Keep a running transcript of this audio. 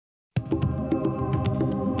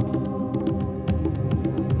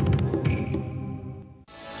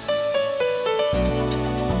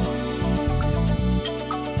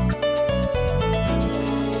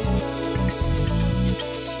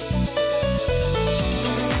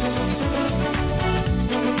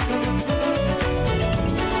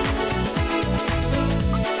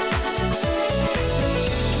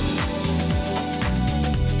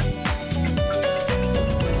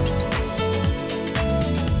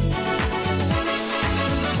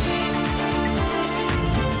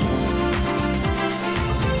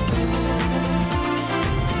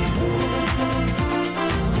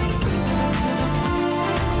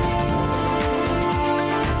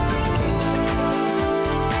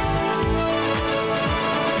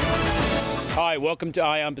welcome to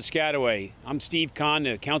Eye on Piscataway. I'm Steve Kahn,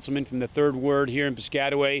 a councilman from the 3rd Ward here in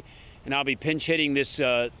Piscataway, and I'll be pinch hitting this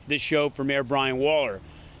show for Mayor Brian Waller.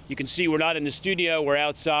 You can see we're not in the studio, we're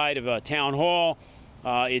outside of Town Hall.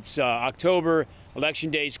 It's October, Election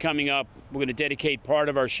Day is coming up. We're going to dedicate part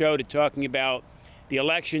of our show to talking about the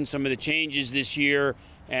election, some of the changes this year,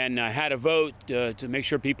 and how to vote to make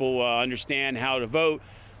sure people understand how to vote.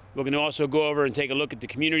 We're going to also go over and take a look at the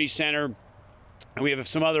community center. And we have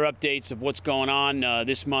some other updates of what's going on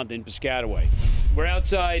this month in Piscataway. We're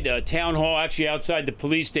outside Town Hall, actually outside the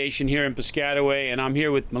police station here in Piscataway, and I'm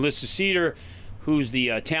here with Melissa Seader, who's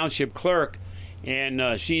the Township Clerk,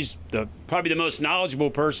 and she's probably the most knowledgeable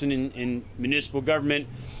person in municipal government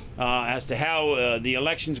as to how the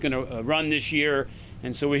election's going to run this year.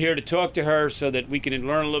 And so we're here to talk to her so that we can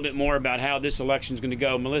learn a little bit more about how this election's going to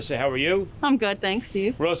go. Melissa, how are you? I'm good, thanks,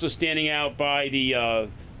 Steve. We're also standing out by the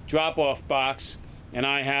drop-off box, and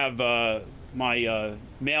I have my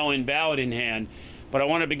mail-in ballot in hand. But I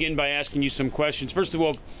want to begin by asking you some questions. First of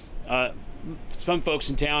all, some folks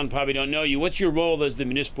in town probably don't know you. What's your role as the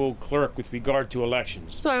municipal clerk with regard to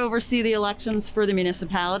elections? So I oversee the elections for the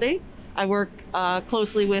municipality. I work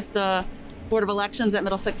closely with the Board of Elections at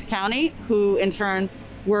Middlesex County, who in turn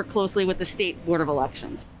work closely with the State Board of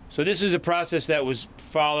Elections. So this is a process that was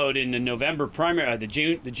followed in the November primary, the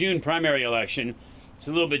June primary election. It's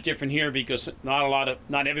a little bit different here because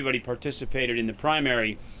not everybody participated in the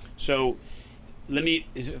primary. So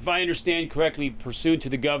if I understand correctly, pursuant to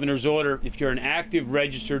the governor's order, if you're an active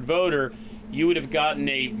registered voter, you would have gotten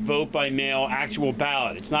a vote by mail actual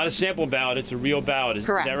ballot. It's not a sample ballot, it's a real ballot.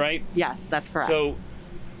 Correct. Is that right? Yes, that's correct. So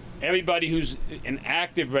everybody who's an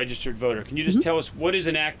active registered voter, can you just tell us what is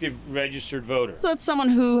an active registered voter? So it's someone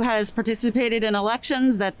who has participated in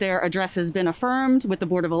elections, that their address has been affirmed with the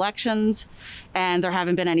Board of Elections, and there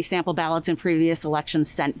haven't been any sample ballots in previous elections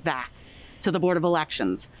sent back to the Board of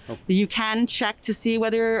Elections. Okay. You can check to see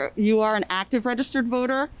whether you are an active registered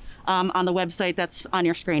voter on the website that's on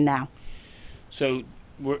your screen now. So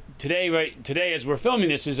today as we're filming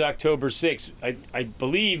this is October 6th. I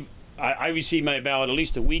believe I received my ballot at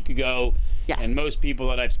least a week ago, yes, and most people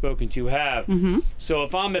that I've spoken to have. So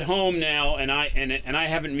if I'm at home now and I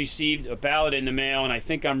haven't received a ballot in the mail and I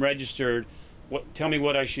think I'm registered, tell me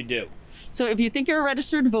what I should do. So if you think you're a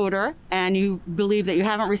registered voter and you believe that you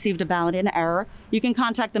haven't received a ballot in error, you can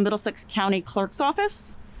contact the Middlesex County Clerk's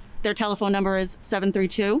office. Their telephone number is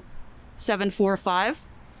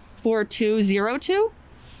 732-745-4202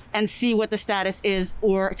 and see what the status is,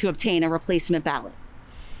 or to obtain a replacement ballot.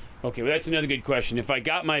 Okay, well, that's another good question. If I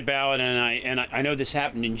got my ballot and I know this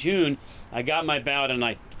happened in June, I got my ballot and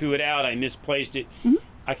I threw it out, I misplaced it,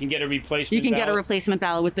 I can get a replacement ballot? You can get a replacement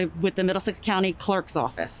ballot with the Middlesex County Clerk's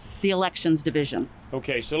office, the elections division.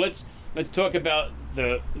 Okay, so let's talk about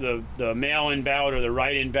the mail-in ballot or the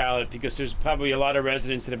write-in ballot, because there's probably a lot of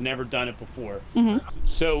residents that have never done it before.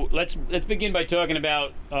 So let's begin by talking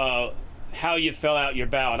about how you fill out your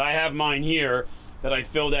ballot. I have mine here that I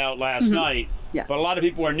filled out last night. Yes. But a lot of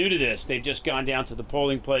people are new to this. They've just gone down to the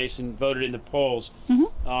polling place and voted in the polls.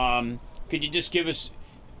 Could you just give us,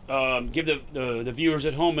 give the viewers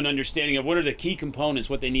at home an understanding of what are the key components,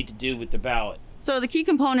 what they need to do with the ballot? So the key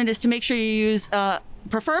component is to make sure you use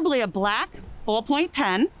preferably a black ballpoint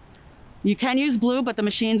pen. You can use blue, but the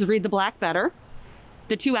machines read the black better.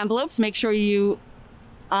 The 2 envelopes, make sure you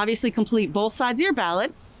obviously complete both sides of your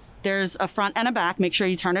ballot. There's a front and a back. Make sure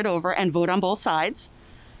you turn it over and vote on both sides.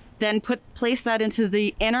 Then place that into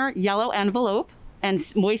the inner yellow envelope and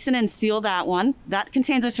moisten and seal that one. That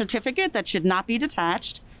contains a certificate that should not be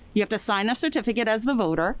detached. You have to sign the certificate as the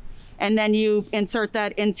voter, and then you insert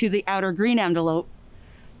that into the outer green envelope,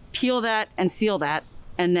 peel that and seal that,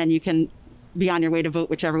 and then you can be on your way to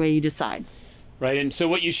vote whichever way you decide. Right, and so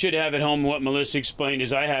what you should have at home, what Melissa explained,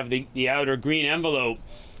 is I have the outer green envelope,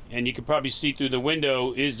 and you can probably see through the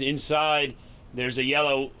window, is inside there's a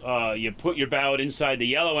yellow, you put your ballot inside the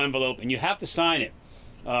yellow envelope and you have to sign it.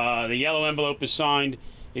 The yellow envelope is signed,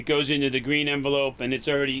 it goes into the green envelope, and there's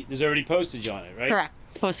already postage on it, right? Correct,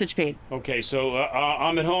 it's postage paid. Okay, so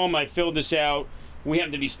I'm at home, I filled this out, we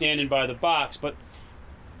happen to be standing by the box, but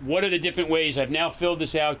what are the different ways? I've now filled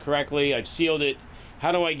this out correctly, I've sealed it,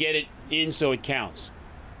 how do I get it in so it counts?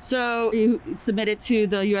 So you submit it to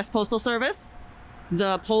the U.S. Postal Service,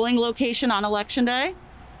 the polling location on Election Day.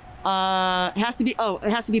 It has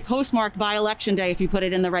to be postmarked by Election Day if you put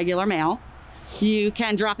it in the regular mail. You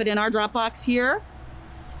can drop it in our drop box here,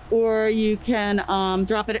 or you can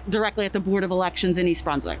drop it directly at the Board of Elections in East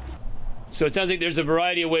Brunswick. So it sounds like there's a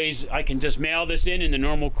variety of ways I can just mail this in the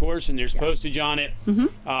normal course, and there's postage on it.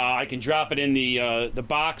 I can drop it in the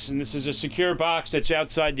box, and this is a secure box that's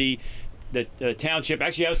outside the the township,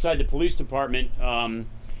 actually outside the police department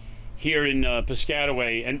here in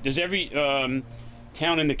Piscataway. And does every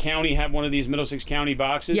town in the county have one of these Middlesex County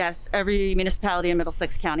boxes? Yes, every municipality in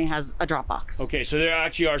Middlesex County has a drop box. Okay, so there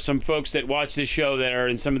actually are some folks that watch this show that are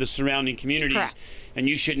in some of the surrounding communities. Correct. And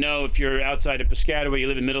you should know, if you're outside of Piscataway, you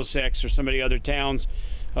live in Middlesex or some of the other towns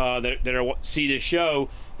that see this show,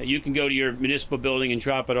 that you can go to your municipal building and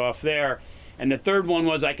drop it off there. And the third one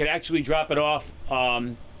was I could actually drop it off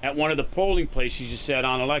at one of the polling places, you said,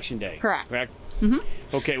 on Election Day. Correct. Correct?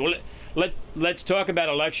 Mm-hmm. Okay, well, let's talk about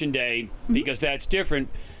Election Day, because that's different.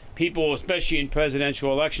 People, especially in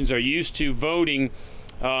presidential elections, are used to voting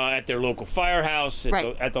at their local firehouse,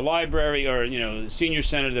 at the library, or the senior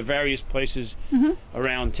center, the various places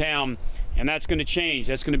around town, and that's going to change.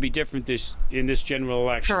 That's going to be different in this general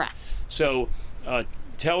election. Correct. So,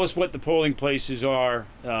 tell us what the polling places are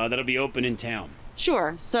that'll be open in town.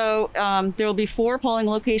 Sure. So there will be 4 polling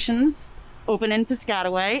locations open in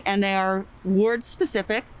Piscataway, and they are ward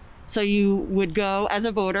specific. So you would go as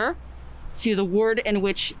a voter to the ward in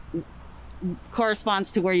which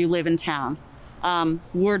corresponds to where you live in town.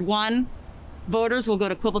 Ward 1 voters will go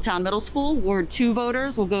to Quibbletown Middle School. Ward 2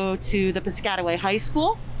 voters will go to the Piscataway High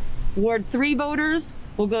School. Ward 3 voters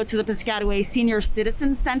will go to the Piscataway Senior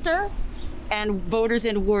Citizen Center. And voters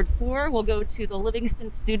in Ward 4 will go to the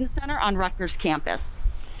Livingston Student Center on Rutgers campus.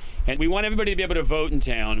 And we want everybody to be able to vote in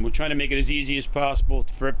town, and we're trying to make it as easy as possible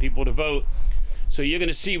for people to vote. So you're going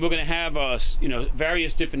to see, we're going to have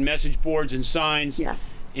various different message boards and signs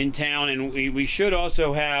in town, and we should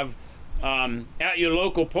also have at your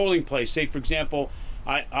local polling place. Say, for example,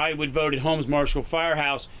 I would vote at Holmes Marshal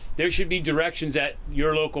Firehouse. There should be directions at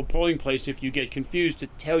your local polling place, if you get confused, to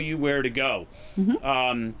tell you where to go.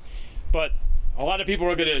 But a lot of people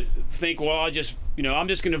are going to think, well, I'm just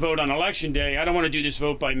going to vote on Election Day. I don't want to do this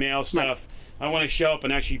vote by mail stuff. I want to show up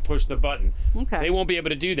and actually push the button. Okay. They won't be able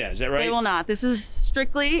to do that. Is that right? They will not. This is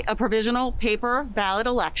strictly a provisional paper ballot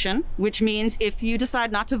election, which means if you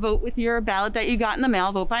decide not to vote with your ballot that you got in the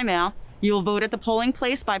mail, vote by mail, you'll vote at the polling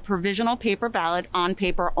place by provisional paper ballot on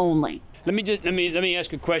paper only. Let me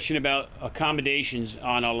ask a question about accommodations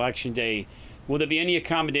on Election Day. Will there be any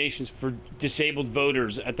accommodations for disabled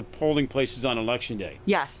voters at the polling places on Election Day?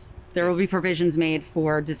 Yes, there will be provisions made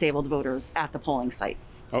for disabled voters at the polling site.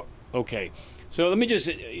 Oh, okay. So let me just,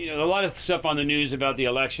 a lot of stuff on the news about the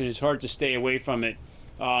election. It's hard to stay away from it.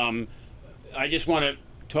 I just want to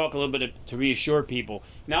talk a little bit to reassure people.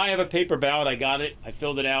 Now I have a paper ballot. I got it. I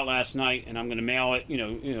filled it out last night, and I'm going to mail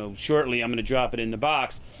it. Shortly. I'm going to drop it in the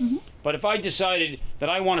box. But if I decided that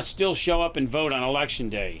I want to still show up and vote on Election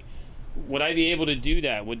Day, would I be able to do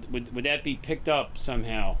that? Would that be picked up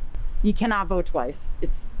somehow? You cannot vote twice.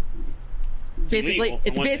 It's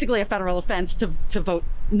basically a federal offense to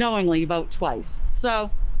knowingly vote twice.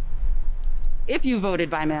 So if you voted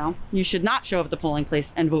by mail, you should not show up at the polling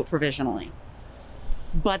place and vote provisionally.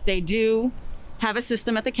 But they do have a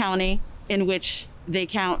system at the county in which they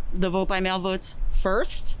count the vote by mail votes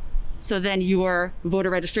first. So then your voter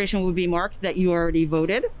registration will be marked that you already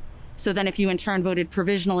voted. So then if you in turn voted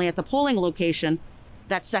provisionally at the polling location,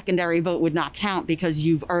 that secondary vote would not count because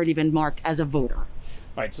you've already been marked as a voter.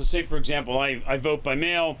 All right, so say, for example, I vote by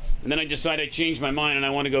mail, and then I decide I changed my mind and I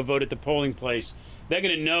want to go vote at the polling place. They're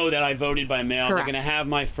going to know that I voted by mail. Correct. They're going to have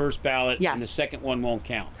my first ballot, and the second one won't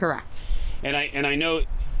count. Correct. And I know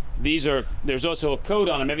there's also a code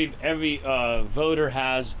on them. Every voter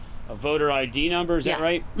has a voter ID number. Is that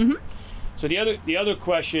right? Mm-hmm. So the other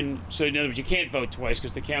question, so in other words, you can't vote twice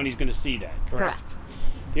because the county's going to see that, correct?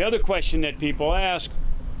 The other question that people ask,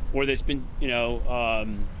 or that's been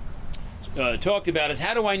talked about, is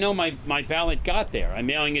how do I know my ballot got there? I'm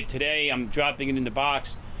mailing it today. I'm dropping it in the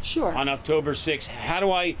box. Sure. On October 6th. How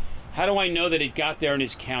do I know that it got there and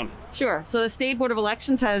is counted? Sure. So the State Board of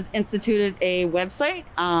Elections has instituted a website.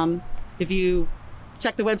 If you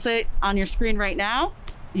check the website on your screen right now,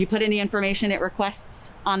 you put in the information it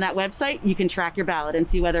requests on that website, you can track your ballot and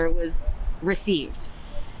see whether it was received.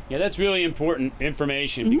 Yeah, that's really important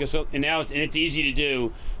information because it's easy to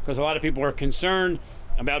do because a lot of people are concerned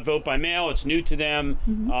about vote by mail. It's new to them.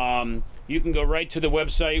 You can go right to the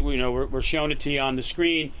website. We're showing it to you on the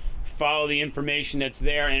screen. Follow the information that's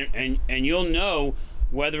there, and you'll know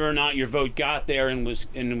whether or not your vote got there and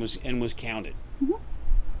was counted.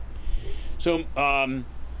 So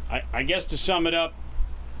I guess to sum it up,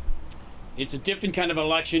 it's a different kind of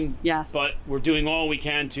election, but we're doing all we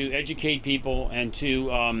can to educate people and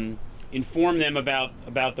to inform them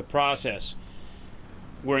about the process.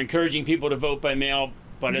 We're encouraging people to vote by mail,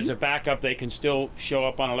 but as a backup, they can still show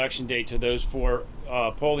up on Election Day to those 4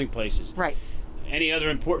 polling places. Right. any other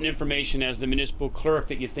important information as the municipal clerk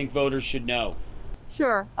that you think voters should know?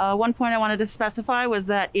 Sure. One point I wanted to specify was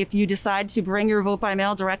that if you decide to bring your vote by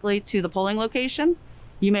mail directly to the polling location,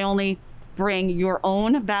 you may only bring your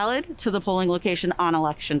own ballot to the polling location on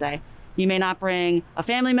election day. You may not bring a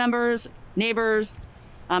family member's, neighbors,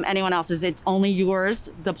 anyone else's. It's only yours.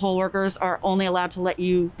 The poll workers are only allowed to let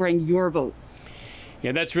you bring your vote.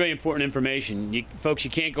 Yeah, that's really important information. Folks, you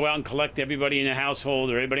can't go out and collect everybody in the household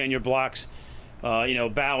or everybody on your blocks,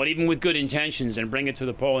 ballot, even with good intentions, and bring it to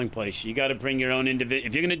the polling place. You got to bring your own individual.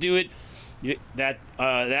 If you're going to do it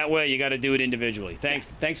that way, you got to do it individually.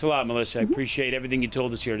 Thanks a lot, Melissa. I appreciate everything you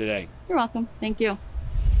told us here today. You're welcome. Thank you.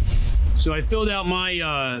 So I filled out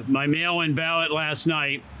my my mail-in ballot last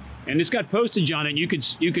night, and it's got postage on it. You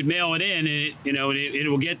could mail it in, and it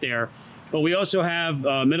will get there. But we also have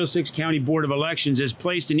Middlesex County Board of Elections has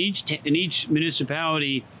placed in each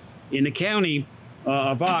municipality in the county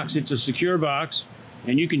a box. It's a secure box,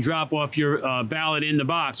 and you can drop off your ballot in the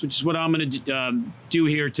box, which is what I'm going to do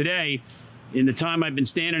here today. In the time I've been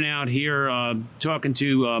standing out here talking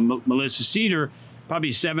to Melissa Seader,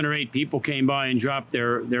 probably 7 or 8 people came by and dropped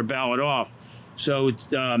their ballot off. So it's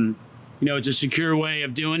it's a secure way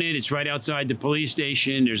of doing it. It's right outside the police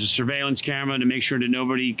station. There's a surveillance camera to make sure that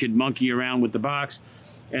nobody could monkey around with the box.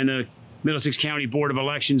 And the Middlesex County Board of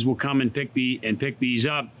Elections will come and pick these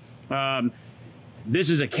up.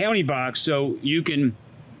 This is a county box, so you can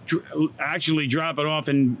actually drop it off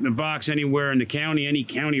in the box anywhere in the county. Any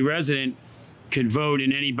county resident can vote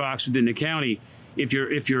in any box within the county. If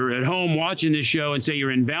you're at home watching this show and say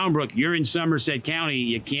you're in Bound Brook, you're in Somerset County,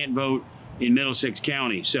 you can't vote in Middlesex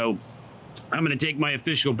County. So I'm going to take my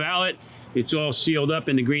official ballot. It's all sealed up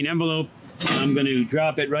in the green envelope. I'm going to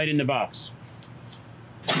drop it right in the box.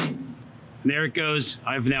 And there it goes.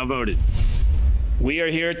 I've now voted. We are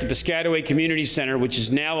here at the Piscataway Community Center, which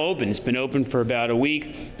is now open. It's been open for about a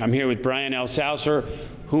week. I'm here with Brian Elsauser,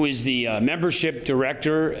 who is the membership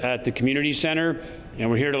director at the community center, and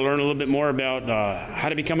we're here to learn a little bit more about how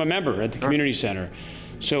to become a member at the community center.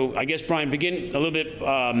 So I guess, Brian, begin a little bit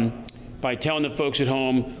by telling the folks at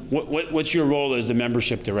home what's your role as the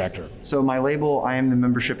membership director. So my label, I am the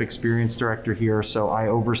membership experience director here, so I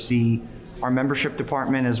oversee our membership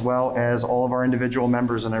department as well as all of our individual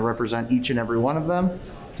members, and I represent each and every one of them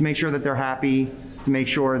to make sure that they're happy, to make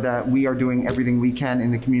sure that we are doing everything we can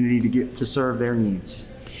in the community to serve their needs.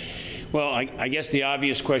 Well, I guess the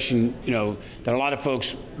obvious question, that a lot of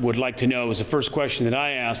folks would like to know is the first question that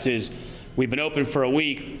I asked is, we've been open for a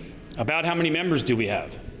week, about how many members do we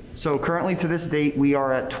have? So currently to this date, we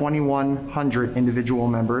are at 2,100 individual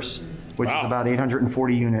members, which is about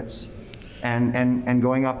 840 units, and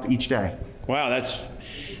going up each day. Wow,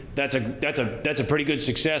 that's a pretty good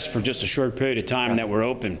success for just a short period of time that we're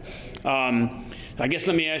open. I guess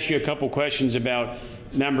let me ask you a couple questions about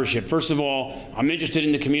membership. First of all, I'm interested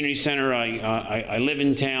in the community center. I live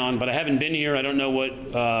in town, but I haven't been here. I don't know what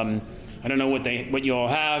you all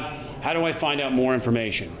have. How do I find out more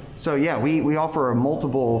information? So yeah, we offer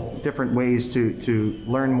multiple different ways to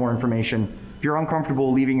learn more information. If you're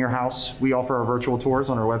uncomfortable leaving your house, we offer our virtual tours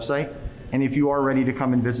on our website. And if you are ready to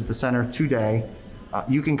come and visit the center today,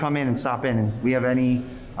 you can come in and stop in. And we have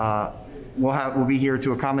we'll be here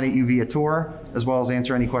to accommodate you via tour, as well as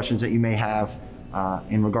answer any questions that you may have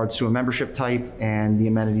in regards to a membership type and the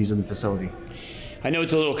amenities of the facility. I know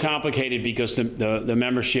it's a little complicated because the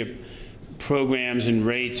membership programs and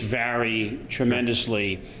rates vary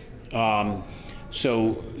tremendously. And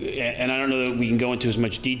I don't know that we can go into as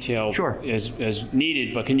much detail as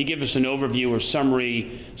needed, but can you give us an overview or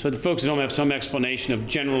summary so the folks at home have some explanation of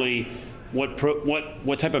generally what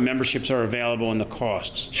type of memberships are available and the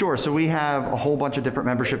costs? Sure. So we have a whole bunch of different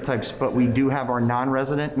membership types, but we do have our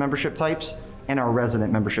non-resident membership types and our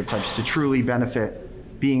resident membership types to truly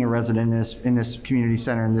benefit being a resident in this community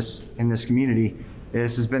center, in this community.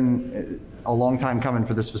 This has been a long time coming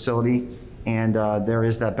for this facility, and there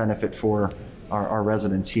is that benefit for our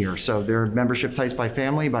residents here. So there are membership types by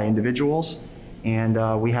family, by individuals,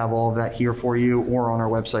 and we have all of that here for you or on our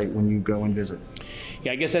website when you go and visit.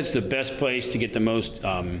 Yeah, I guess that's the best place to get the most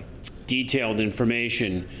detailed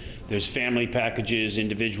information. There's family packages,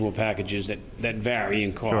 individual packages that vary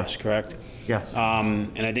in cost, correct? Yes.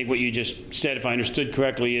 And I think what you just said, if I understood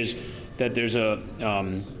correctly, is that there's a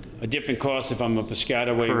different cost if I'm a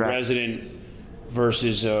Piscataway resident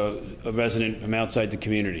versus a resident from outside the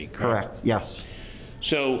community, correct? Correct, yes.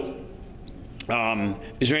 So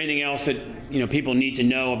is there anything else that people need to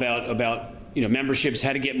know about memberships,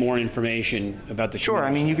 how to get more information about the community? Sure,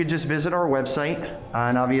 I mean, you could just visit our website,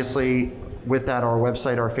 and obviously with that, our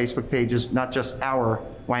website, our Facebook pages, not just our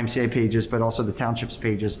YMCA pages, but also the Township's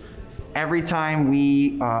pages. every time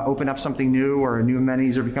we open up something new or new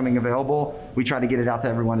amenities are becoming available, we try to get it out to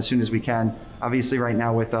everyone as soon as we can. Obviously right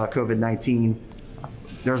now with COVID-19,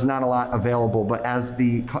 there's not a lot available, but as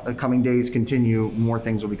the coming days continue, more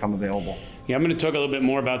things will become available. Yeah, I'm going to talk a little bit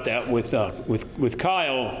more about that with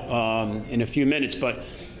Kyle in a few minutes, but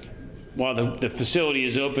while the facility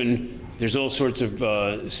is open, there's all sorts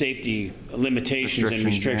of safety limitations and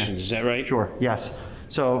restrictions. Yeah. Is that right? Sure. Yes.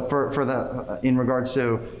 So for the in regards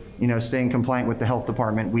to staying compliant with the health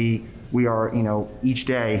department, we are each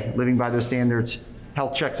day living by those standards.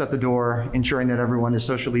 Health checks at the door, ensuring that everyone is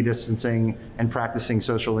socially distancing and practicing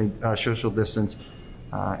social distance,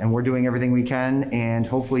 and we're doing everything we can. And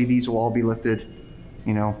hopefully, these will all be lifted,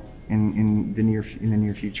 in the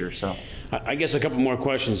near future. So, I guess a couple more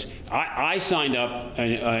questions. I signed up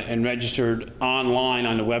and registered online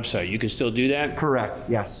on the website. You can still do that? Correct.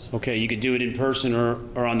 Yes. Okay. You could do it in person or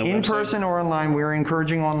on the website? In person or online. We're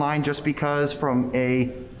encouraging online just because, from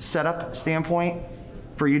a setup standpoint,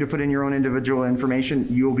 for you to put in your own individual information,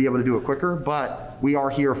 you'll be able to do it quicker, but we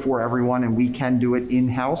are here for everyone and we can do it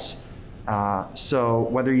in-house. So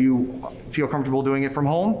whether you feel comfortable doing it from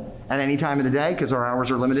home at any time of the day, because our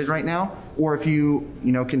hours are limited right now, or if you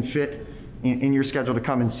can fit in your schedule to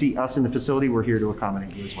come and see us in the facility, we're here to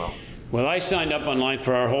accommodate you as well. Well, I signed up online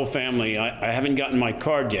for our whole family. I haven't gotten my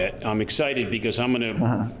card yet. I'm excited because I'm going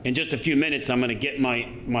to, in just a few minutes, I'm going to get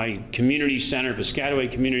my community center,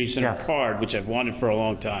 Piscataway Community Center card, which I've wanted for a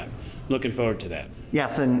long time. Looking forward to that.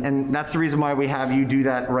 Yes, and that's the reason why we have you do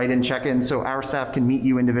that right in check-in, so our staff can meet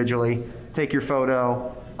you individually, take your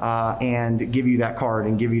photo, and give you that card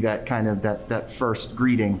and give you that kind of that first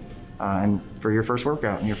greeting, and for your first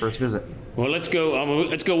workout and your first visit. Well, let's go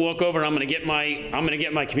walk over, and I'm going to get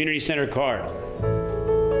my community center card.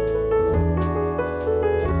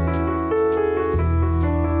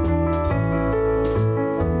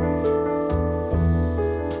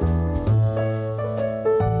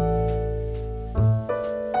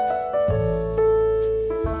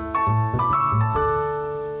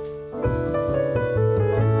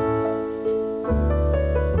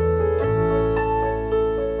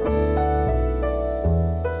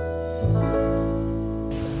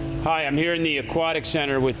 Hi, I'm here in the Aquatic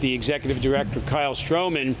Center with the Executive Director, Kyle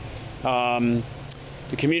Strohman.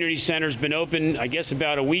 The community center's been open, I guess,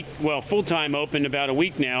 about a week, well, full-time open about a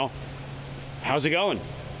week now. How's it going?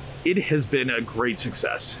 It has been a great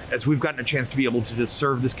success, as we've gotten a chance to be able to just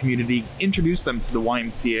serve this community, introduce them to the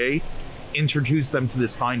YMCA, introduce them to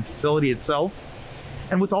this fine facility itself,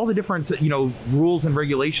 and with all the different, rules and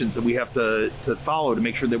regulations that we have to follow to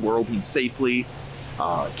make sure that we're opening safely,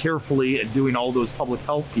 carefully, and doing all those public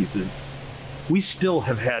health pieces, we still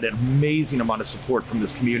have had an amazing amount of support from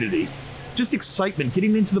this community. Just excitement,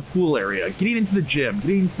 getting into the pool area, getting into the gym,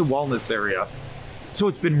 getting into the wellness area. So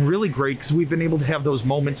it's been really great because we've been able to have those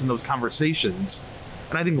moments and those conversations.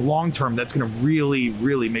 And I think long term, that's going to really,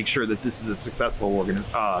 really make sure that this is a successful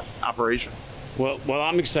operation. Well,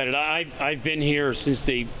 I'm excited. I've been here since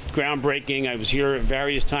the groundbreaking. I was here at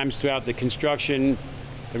various times throughout the construction,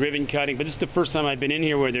 the ribbon cutting, but this is the first time I've been in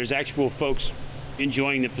here where there's actual folks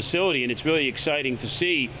enjoying the facility, and it's really exciting to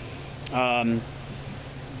see. One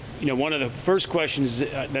of the first questions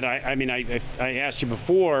that I asked you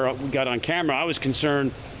before we got on camera, I was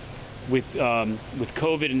concerned with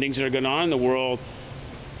COVID and things that are going on in the world,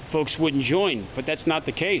 folks wouldn't join, but that's not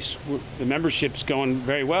the case. The membership's going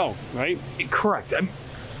very well, right? Correct.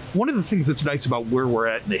 One of the things that's nice about where we're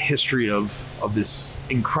at in the history of this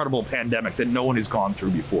incredible pandemic that no one has gone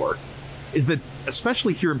through before is that,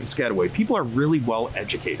 especially here in Piscataway, people are really well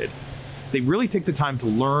educated. They really take the time to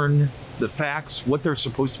learn the facts, what they're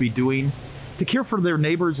supposed to be doing, to care for their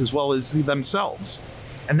neighbors as well as themselves.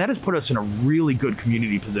 And that has put us in a really good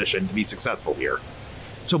community position to be successful here.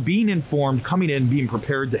 So being informed, coming in, being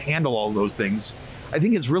prepared to handle all those things, I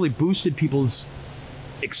think has really boosted people's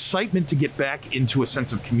excitement to get back into a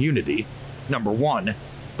sense of community, number one,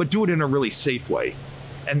 but do it in a really safe way.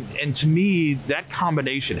 And to me, that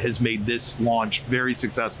combination has made this launch very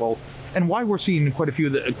successful, and why we're seeing quite a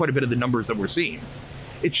bit of the numbers that we're seeing.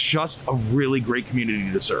 It's just a really great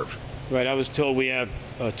community to serve. Right, I was told we have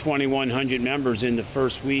 2,100 members in the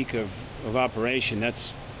first week of operation.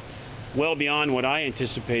 That's well beyond what I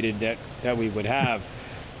anticipated that we would have.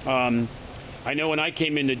 I know when I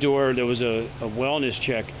came in the door, there was a wellness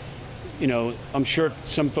check. I'm sure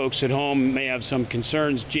some folks at home may have some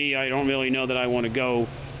concerns. Gee, I don't really know that I want to go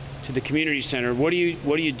to the community center. What are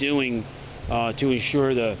you doing to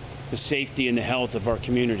ensure the safety and the health of our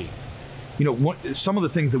community? Some of the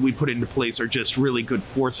things that we put into place are just really good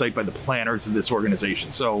foresight by the planners of this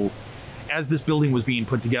organization. So as this building was being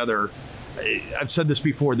put together, I've said this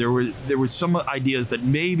before, there was some ideas that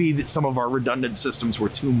maybe that some of our redundant systems were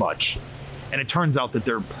too much. And it turns out that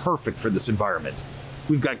they're perfect for this environment.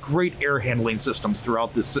 We've got great air handling systems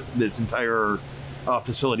throughout this entire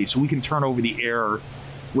facility, so we can turn over the air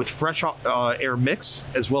with fresh air mix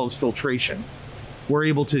as well as filtration. We're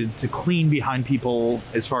able to clean behind people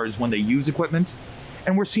as far as when they use equipment,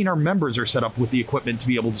 and we're seeing our members are set up with the equipment to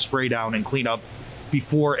be able to spray down and clean up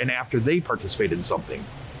before and after they participate in something.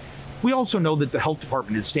 We also know that the health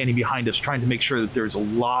department is standing behind us trying to make sure that there's a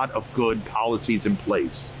lot of good policies in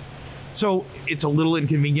place. So it's a little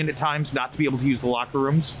inconvenient at times not to be able to use the locker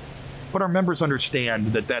rooms, but our members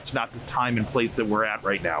understand that that's not the time and place that we're at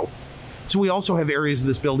right now. So we also have areas of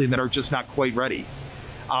this building that are just not quite ready.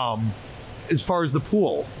 As far as the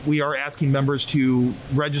pool, we are asking members to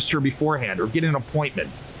register beforehand or get an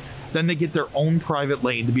appointment. Then they get their own private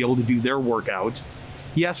lane to be able to do their workout.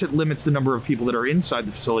 Yes, it limits the number of people that are inside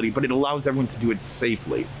the facility, but it allows everyone to do it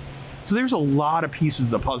safely. So there's a lot of pieces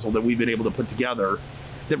of the puzzle that we've been able to put together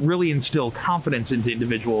that really instill confidence into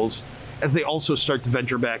individuals as they also start to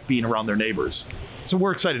venture back being around their neighbors. So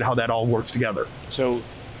we're excited how that all works together. So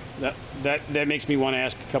that makes me want to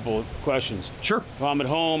ask a couple of questions. Sure. If I'm at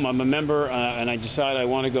home, I'm a member, and I decide I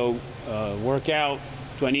want to go work out,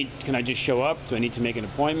 can I just show up? Do I need to make an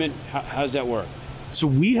appointment? How does that work? So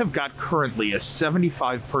we have got currently a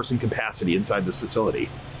 75-person capacity inside this facility.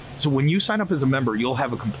 So when you sign up as a member, you'll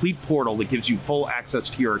have a complete portal that gives you full access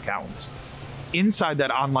to your accounts. Inside that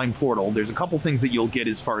online portal, there's a couple things that you'll get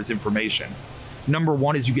as far as information. Number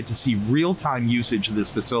one is you get to see real-time usage of this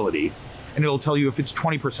facility, and it'll tell you if it's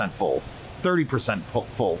 20% full, 30%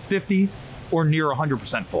 full, 50, or near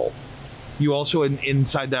 100% full. You also,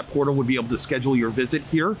 inside that portal, would be able to schedule your visit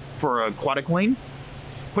here for an aquatic lane.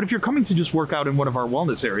 But if you're coming to just work out in one of our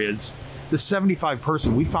wellness areas, the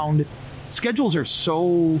 75-person, we found schedules are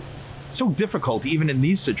so difficult, even in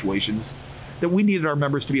these situations, that we needed our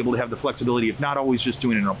members to be able to have the flexibility of not always just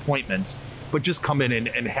doing an appointment, but just come in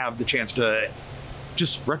and have the chance to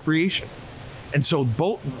just recreation. And so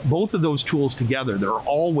both of those tools together, they're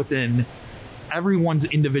all within everyone's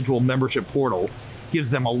individual membership portal, gives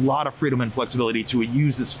them a lot of freedom and flexibility to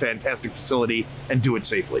use this fantastic facility and do it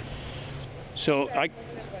safely. So I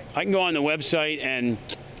can go on the website and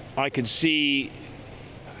I could see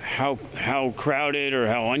how crowded or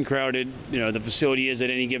how uncrowded the facility is at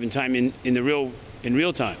any given time in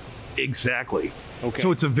real time. Exactly. Okay.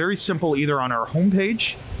 So it's a very simple, either on our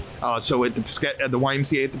homepage, so at the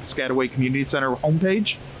YMCA at the Piscataway Community Center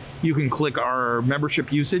homepage, you can click our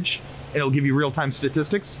membership usage and it'll give you real-time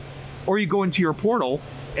statistics, or you go into your portal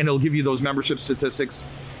and it'll give you those membership statistics.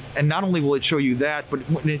 And not only will it show you that, but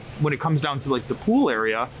when it comes down to like the pool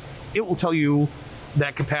area, it will tell you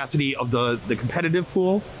that capacity of the competitive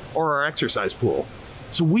pool or our exercise pool.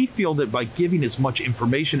 So we feel that by giving as much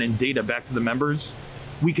information and data back to the members,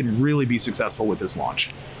 we can really be successful with this launch.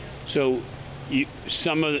 So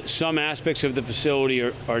some aspects of the facility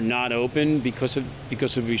are not open because of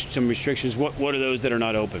some restrictions. What are those that are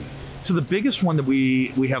not open? So the biggest one that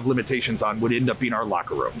we have limitations on would end up being our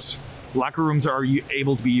locker rooms. Locker rooms are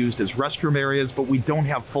able to be used as restroom areas, but we don't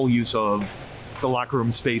have full use of the locker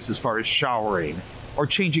room space as far as showering or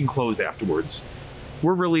changing clothes afterwards.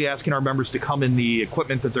 We're really asking our members to come in the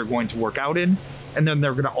equipment that they're going to work out in, and then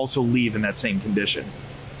they're going to also leave in that same condition.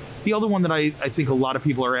 The other one that I think a lot of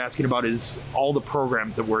people are asking about is all the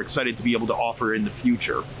programs that we're excited to be able to offer in the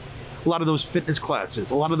future. A lot of those fitness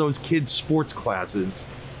classes, a lot of those kids' sports classes,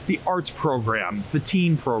 the arts programs, the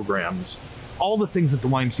teen programs, all the things that the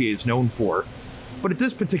YMCA is known for. But at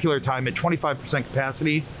this particular time, at 25%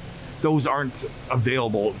 capacity, those aren't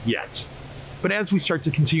available yet. But as we start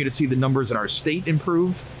to continue to see the numbers in our state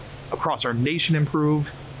improve, across our nation improve,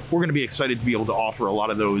 we're going to be excited to be able to offer a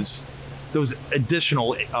lot of those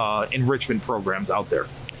additional enrichment programs out there.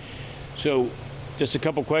 So just a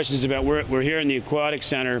couple questions about, we're here in the aquatic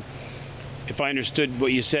center. If I understood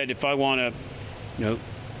what you said, if I want to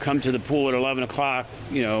come to the pool at 11 o'clock,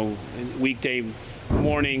 weekday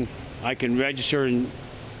morning, I can register and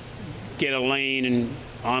get a lane and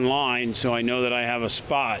online, so I know that I have a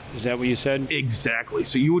spot. Is that what you said? Exactly.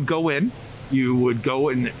 So you would go in,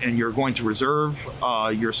 and you're going to reserve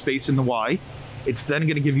your space in the Y. It's then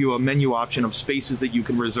going to give you a menu option of spaces that you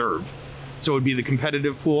can reserve. So it would be the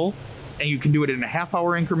competitive pool, and you can do it in a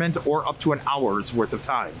half-hour increment or up to an hour's worth of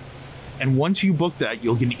time. And once you book that,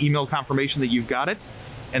 you'll get an email confirmation that you've got it,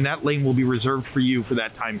 and that lane will be reserved for you for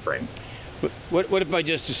that time frame. What if I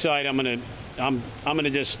just decide I'm gonna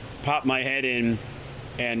just pop my head in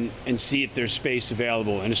and see if there's space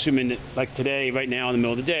available, and assuming that, like today, right now in the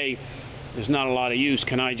middle of the day, there's not a lot of use,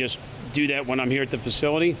 can I just do that when I'm here at the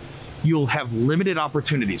facility? You'll have limited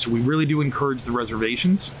opportunities, so we really do encourage the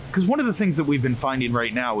reservations. Because one of the things that we've been finding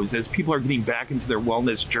right now is as people are getting back into their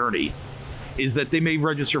wellness journey, is that they may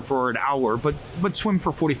register for an hour, but swim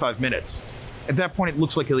for 45 minutes. At that point, it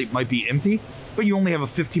looks like it might be empty, but you only have a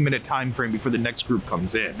 15-minute time frame before the next group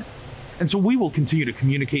comes in. And so we will continue to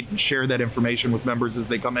communicate and share that information with members as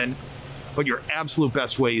they come in. But your absolute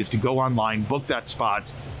best way is to go online, book that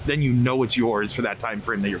spot, then you know it's yours for that time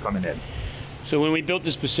frame that you're coming in. So when we built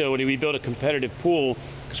this facility, we built a competitive pool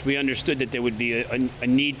because we understood that there would be a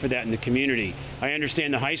need for that in the community. I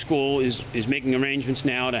understand the high school is making arrangements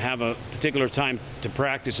now to have a particular time to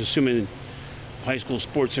practice, assuming high school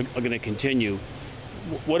sports are going to continue.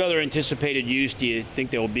 What other anticipated use do you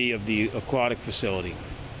think there will be of the aquatic facility?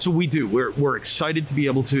 So we do. We're excited to be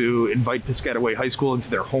able to invite Piscataway High School into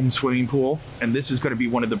their home swimming pool, and this is going to be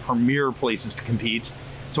one of the premier places to compete.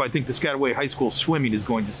 So I think Piscataway High School swimming is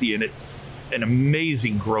going to see an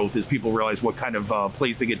amazing growth as people realize what kind of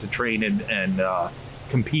place they get to train and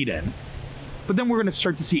compete in. But then we're going to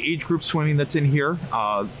start to see age group swimming that's in here.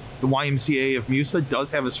 The YMCA of Musa does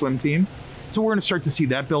have a swim team, so we're going to start to see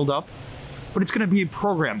that build up. But it's going to be a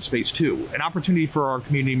program space too, an opportunity for our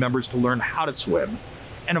community members to learn how to swim.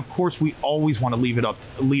 And of course, we always want to leave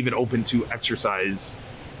it open to exercise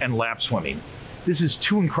and lap swimming. This is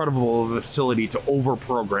too incredible of a facility to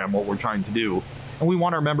over-program what we're trying to do. And we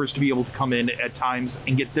want our members to be able to come in at times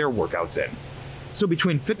and get their workouts in. So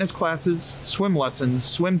between fitness classes, swim lessons,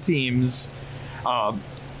 swim teams,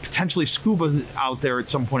 potentially scuba out there at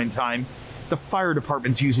some point in time, the fire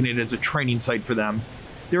department's using it as a training site for them.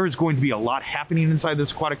 There is going to be a lot happening inside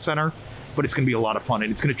this aquatic center, but it's going to be a lot of fun, and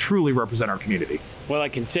it's going to truly represent our community. Well, I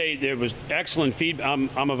can say there was excellent feedback.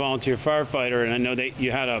 I'm a volunteer firefighter, and I know that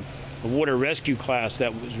you had a water rescue class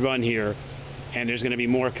that was run here, and there's going to be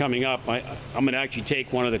more coming up. I'm going to actually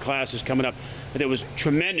take one of the classes coming up. But there was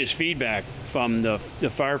tremendous feedback from the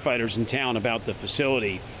firefighters in town about the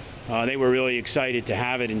facility. They were really excited to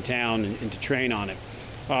have it in town and to train on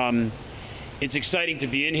it. It's exciting to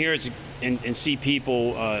be in here and see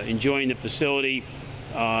people enjoying the facility.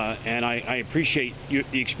 And I appreciate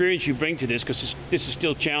the experience you bring to this, because this is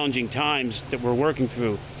still challenging times that we're working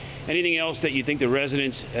through. Anything else that you think the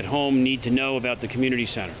residents at home need to know about the community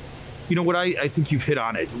center? You know what, I think you've hit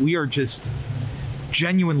on it. We are just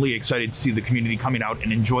genuinely excited to see the community coming out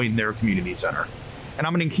and enjoying their community center. And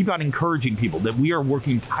I'm going to keep on encouraging people that we are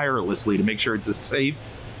working tirelessly to make sure it's a safe,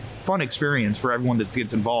 fun experience for everyone that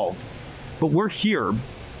gets involved. But we're here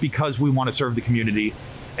because we want to serve the community,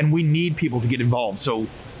 and we need people to get involved. So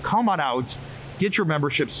come on out, get your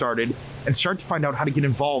membership started, and start to find out how to get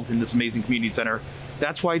involved in this amazing community center.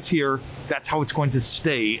 That's why it's here. That's how it's going to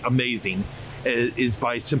stay amazing, is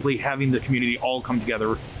by simply having the community all come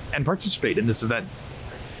together and participate in this event.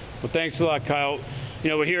 Well, thanks a lot, Kyle. You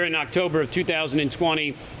know, we're here in October of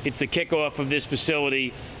 2020. It's the kickoff of this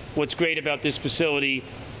facility. What's great about this facility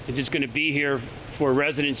is it's going to be here for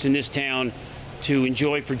residents in this town to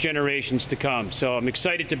enjoy for generations to come. So I'm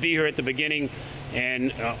excited to be here at the beginning,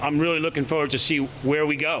 and I'm really looking forward to see where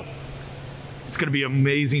we go. It's going to be an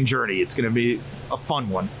amazing journey. It's going to be a fun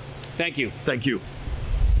one. Thank you. Thank you.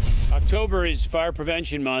 October is Fire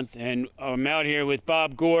Prevention Month, and I'm out here with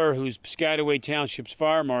Bob Gorr, who's Piscataway Township's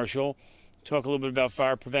Fire Marshal. Talk a little bit about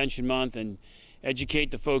Fire Prevention Month and educate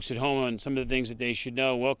the folks at home on some of the things that they should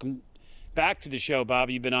know. Welcome back to the show, Bob.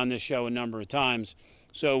 You've been on this show a number of times.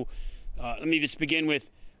 So let me just begin with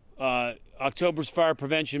October's Fire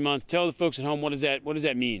Prevention Month. Tell the folks at home, what does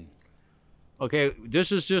that mean? Okay,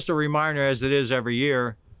 this is just a reminder, as it is every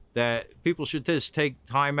year, that people should just take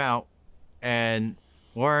time out and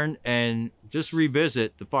learn and just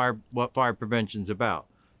revisit what fire prevention is about.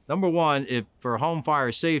 Number one, for home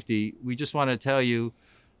fire safety, we just want to tell you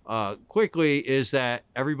quickly is that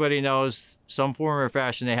everybody knows some form or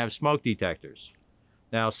fashion they have smoke detectors.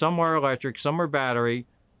 Now, some are electric, some are battery,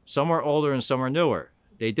 some are older and some are newer.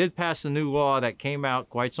 They did pass a new law that came out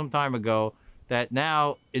quite some time ago that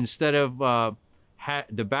now, instead of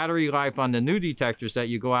the battery life on the new detectors that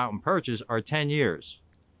you go out and purchase are 10 years.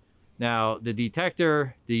 Now, the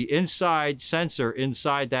detector, the inside sensor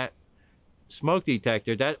inside that smoke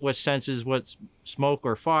detector, that what senses what's smoke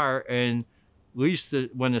or fire, and at least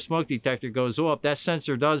when the smoke detector goes off, that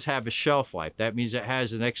sensor does have a shelf life. That means it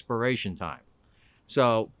has an expiration time.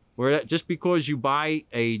 So just because you buy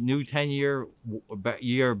a new 10-year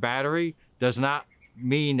battery does not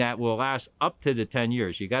mean that will last up to the 10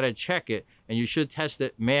 years. You got to check it, and you should test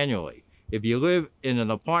it manually. If you live in an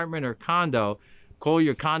apartment or condo, call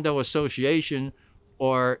your condo association,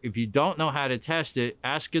 or if you don't know how to test it,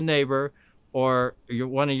 ask a neighbor or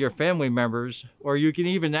one of your family members, or you can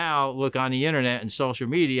even now look on the internet and social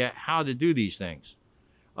media how to do these things.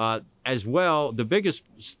 As well, the biggest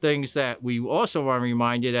things that we also want to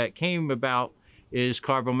remind you that came about is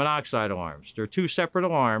carbon monoxide alarms. They're two separate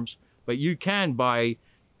alarms, but you can buy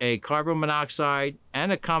a carbon monoxide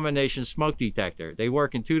and a combination smoke detector. They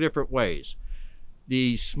work in two different ways.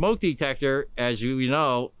 The smoke detector, as you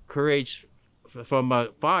know, creates from a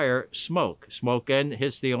fire smoke. Smoke then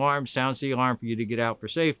hits the alarm, sounds the alarm for you to get out for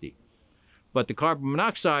safety. But the carbon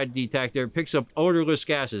monoxide detector picks up odorless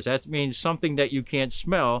gases. That means something that you can't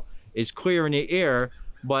smell is clear in the air,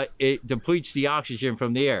 but it depletes the oxygen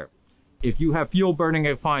from the air. If you have fuel burning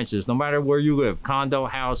appliances, no matter where you live, condo,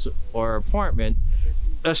 house, or apartment,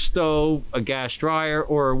 a stove, a gas dryer,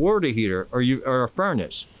 or a water heater, or a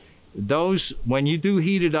furnace, those, when you do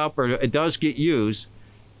heat it up or it does get used,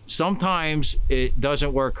 sometimes it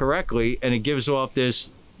doesn't work correctly and it gives off this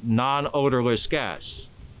non-odorless gas,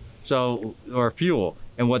 or fuel.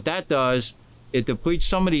 And what that does, it depletes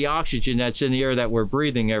some of the oxygen that's in the air that we're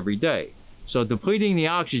breathing every day. So depleting the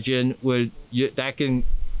oxygen that can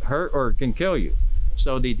hurt or it can kill you.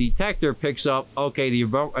 So the detector picks up, okay,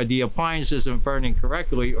 the appliance isn't burning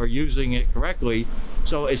correctly or using it correctly,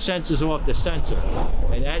 so it senses off the sensor,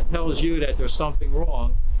 and that tells you that there's something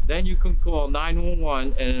wrong. Then you can call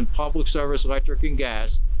 911 and Public Service Electric and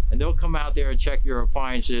Gas, and they'll come out there and check your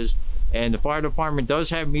appliances. And the fire department does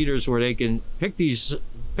have meters where they can pick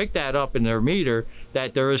that up in their meter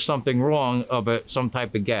that there is something wrong of some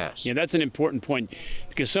type of gas. Yeah, that's an important point,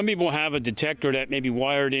 because some people have a detector that may be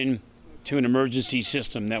wired in to an emergency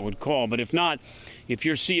system that would call. But if not, if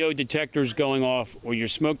your CO detector is going off or your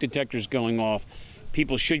smoke detector is going off,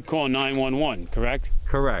 people should call 911, correct?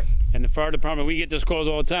 Correct. And the fire department, we get those calls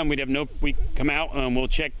all the time. We come out and we'll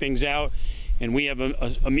check things out, and we have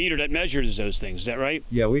a meter that measures those things. Is that right?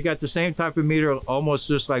 Yeah, we got the same type of meter, almost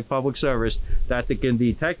just like public service, that they can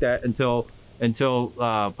detect that until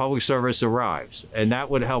public service arrives, and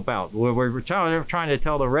that would help out. We're trying to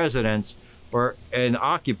tell the residents and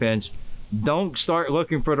occupants, don't start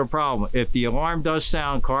looking for the problem. If the alarm does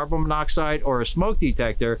sound carbon monoxide or a smoke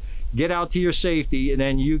detector, get out to your safety, and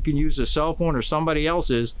then you can use a cell phone or somebody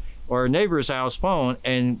else's or a neighbor's house phone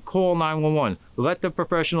and call 911. Let the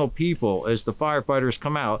professional people, as the firefighters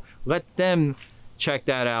come out, let them check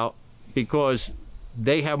that out, because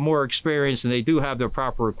they have more experience and they do have the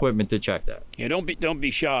proper equipment to check that. Yeah, don't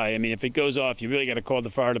be shy. I mean, if it goes off, you really got to call the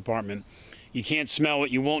fire department. You can't smell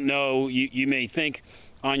it. You won't know. You may think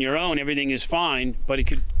on your own everything is fine, but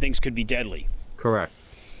things could be deadly. Correct.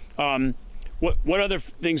 What other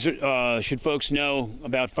things should folks know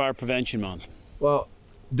about Fire Prevention Month? Well,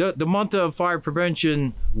 the month of fire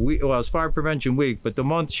prevention week, well, it's Fire Prevention Week, but the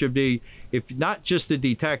month should be, if not just the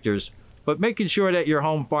detectors, but making sure that your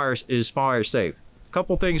home is fire safe. A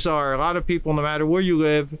couple things are, a lot of people, no matter where you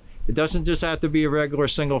live, it doesn't just have to be a regular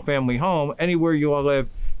single family home. Anywhere you all live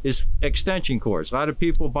is extension cords. A lot of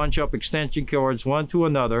people bunch up extension cords one to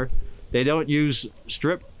another. They don't use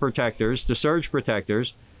strip protectors, the surge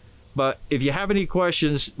protectors. But if you have any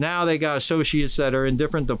questions, now they got associates that are in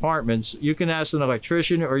different departments. You can ask an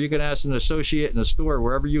electrician, or you can ask an associate in the store,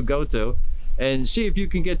 wherever you go to, and see if you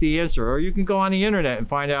can get the answer. Or you can go on the internet and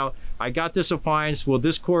find out, I got this appliance, well,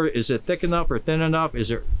 this cord, is it thick enough or thin enough?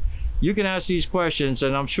 You can ask these questions,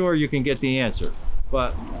 and I'm sure you can get the answer.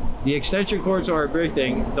 But the extension cords are a big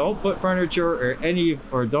thing. Don't put furniture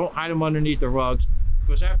or don't hide them underneath the rugs,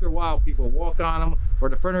 because after a while people walk on them, or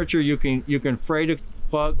the furniture you can fray the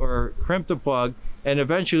plug or crimp the plug, and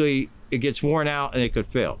eventually it gets worn out and it could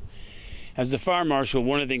fail. As the fire marshal,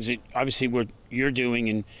 one of the things that obviously you're doing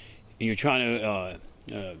and you're trying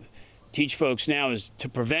to teach folks now is to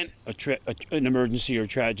prevent an emergency or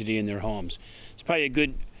tragedy in their homes. It's probably a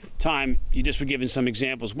good time, you just were giving some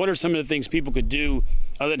examples. What are some of the things people could do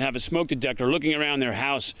other than have a smoke detector, looking around their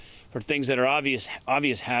house for things that are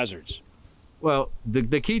obvious hazards? Well,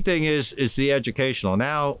 the key thing is the educational.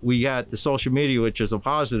 Now we got the social media, which is a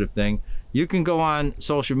positive thing. You can go on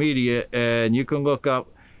social media and you can look up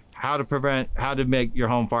how to make your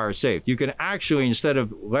home fire safe. You can actually, instead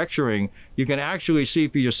of lecturing, you can actually see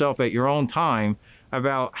for yourself at your own time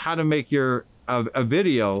about how to make a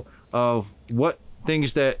video of what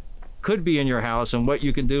things that could be in your house and what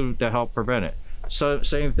you can do to help prevent it. So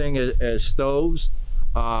same thing as stoves.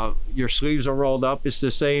 Your sleeves are rolled up. It's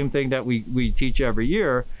the same thing that we teach every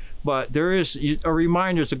year, but there is a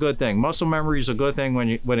reminder. Is a good thing. Muscle memory is a good thing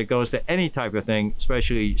when it goes to any type of thing,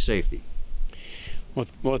 especially safety.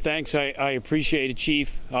 Well, thanks. I appreciate it,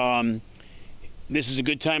 Chief. This is a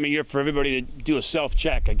good time of year for everybody to do a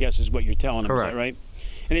self-check, I guess is what you're telling them. Correct. Is that right?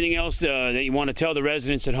 Anything else that you want to tell the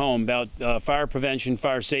residents at home about fire prevention,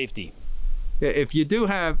 fire safety? If you do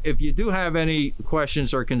have any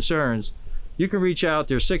questions or concerns, you can reach out.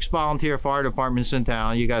 There's 6 volunteer fire departments in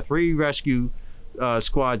town. You got 3 rescue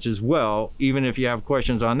squads as well, even if you have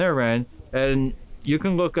questions on their end. And you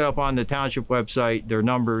can look it up on the township website, their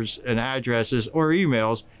numbers and addresses or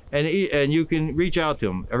emails, and you can reach out to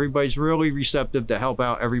them. Everybody's really receptive to help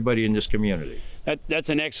out everybody in this community. That's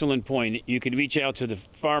an excellent point. You could reach out to the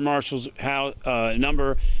fire marshal's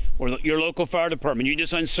number or your local fire department. You're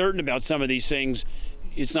just uncertain about some of these things.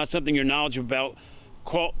 It's not something you're knowledgeable about.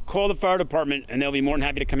 Call the fire department, and they'll be more than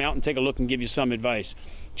happy to come out and take a look and give you some advice.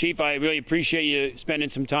 Chief, I really appreciate you spending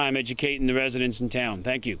some time educating the residents in town.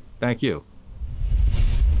 Thank you. Thank you.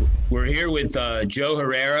 We're here with Joe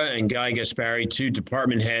Herrera and Guy Gaspari, 2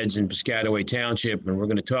 department heads in Piscataway Township, and we're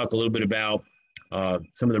going to talk a little bit about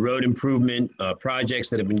some of the road improvement projects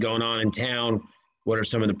that have been going on in town. What are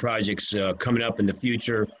some of the projects coming up in the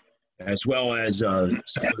future, as well as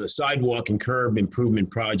some of the sidewalk and curb improvement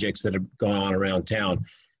projects that have gone on around town.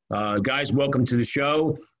 Guys, welcome to the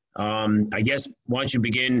show. I guess why don't you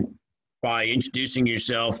begin by introducing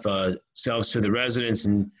yourselves to the residents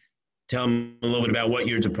and tell them a little bit about what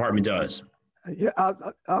your department does. Yeah,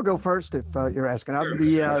 I'll go first if you're asking. I'm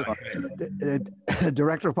the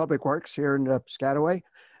Director of Public Works here in Piscataway,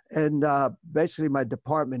 and basically my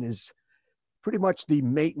department is pretty much the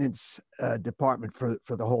maintenance department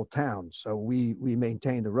for the whole town. So we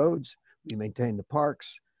maintain the roads, we maintain the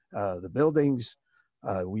parks, the buildings,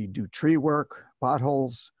 we do tree work,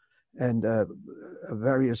 potholes, and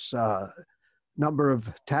various number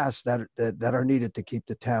of tasks that are needed to keep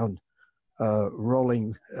the town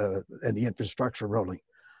rolling and the infrastructure rolling.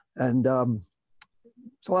 And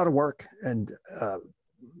it's a lot of work, and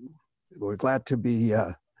we're glad to be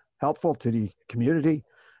helpful to the community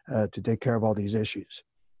to take care of all these issues.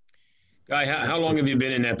 Guy, how long have you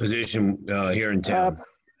been in that position here in town?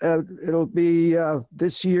 It'll be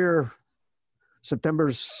this year, September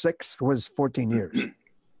 6th was 14 years.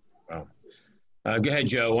 Wow. Go ahead,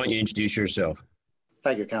 Joe. Why don't you introduce yourself?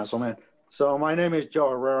 Thank you, Councilman. So my name is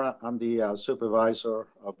Joe Herrera. I'm the supervisor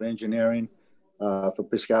of engineering for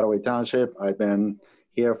Piscataway Township. I've been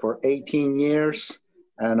here for 18 years,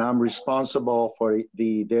 and I'm responsible for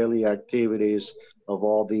the daily activities of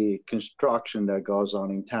all the construction that goes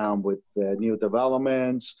on in town with new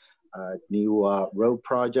developments, new road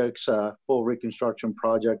projects, full reconstruction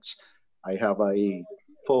projects. I have a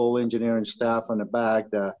full engineering staff on the back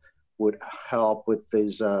that would help with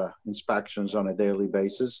these inspections on a daily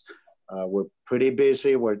basis. We're pretty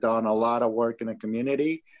busy. We're doing a lot of work in the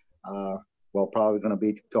community. We're probably going to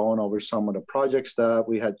be going over some of the projects that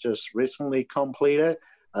we had just recently completed,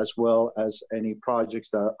 as well as any projects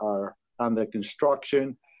that are under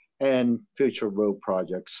construction and future road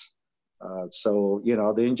projects. So, you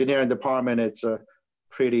know, the engineering department, it's a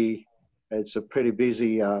pretty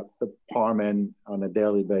busy department on a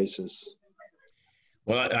daily basis.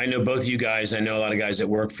 Well, I know both of you guys. I know a lot of guys that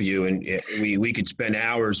work for you, and we could spend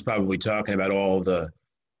hours probably talking about all the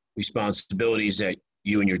responsibilities that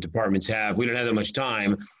you and your departments have. We don't have that much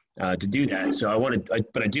time to do that. So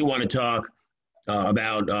I do want to talk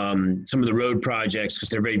about some of the road projects because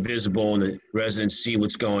they're very visible and the residents see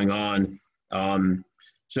what's going on.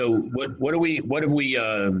 So what have we?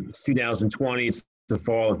 It's 2020. It's the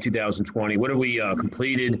fall of 2020. What have we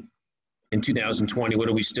completed in 2020? What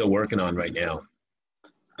are we still working on right now?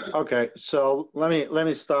 Okay, so let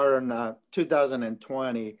me start on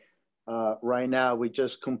 2020. Right now, we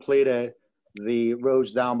just completed the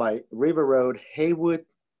roads down by River Road, Haywood,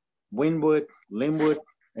 Wynwood, Linwood,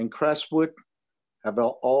 and Crestwood have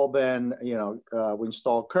all been, we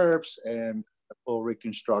installed curbs and full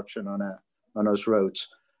reconstruction on those roads.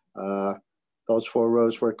 Those 4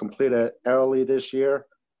 roads were completed early this year.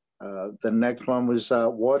 The next one was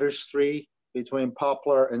Water Street between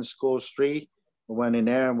Poplar and School Street. We went in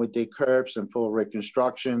there and we did curbs and full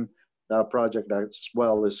reconstruction. That project as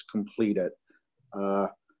well is completed.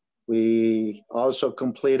 We also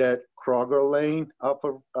completed Kroger Lane up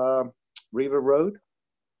of River Road.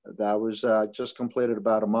 That was just completed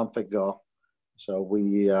about a month ago. So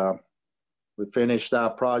we finished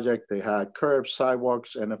that project. They had curbs,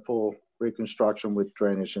 sidewalks, and a full reconstruction with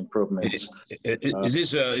drainage improvements. Is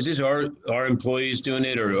this our employees doing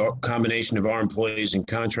it, or a combination of our employees and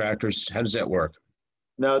contractors? How does that work?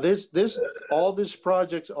 No, all these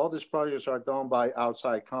projects are done by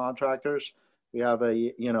outside contractors. We have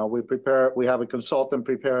we have a consultant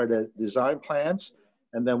prepare the design plans,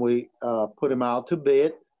 and then we put them out to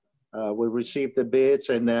bid. We receive the bids,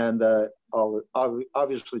 and then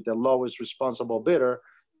obviously the lowest responsible bidder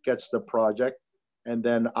gets the project. and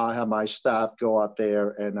then I have my staff go out there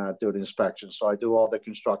and do the inspection. So I do all the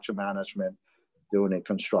construction management, doing the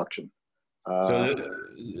construction. So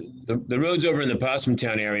the roads over in the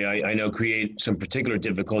Possumtown area, I know, create some particular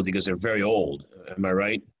difficulty because they're very old. Am I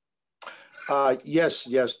right? Yes,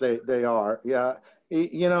 they are. Yeah,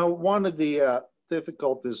 you know, one of the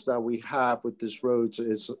difficulties that we have with these roads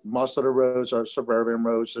is most of the roads are suburban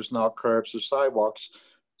roads. There's no curbs or sidewalks.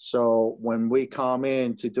 So when we come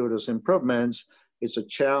in to do those improvements, it's a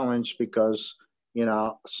challenge because, you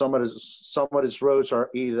know, some of these roads are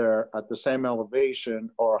either at the same elevation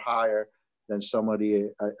or higher than some of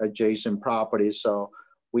the adjacent properties. So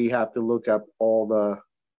we have to look at all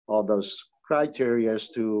those criteria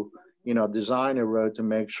to, you know, design a road to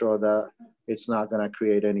make sure that it's not going to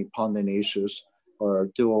create any ponding issues, or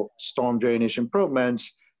do storm drainage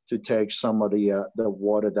improvements to take some of the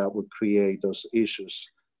water that would create those issues,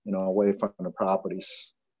 you know, away from the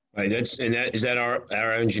properties. Right. Is that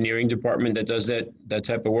our engineering department that does that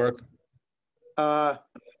type of work?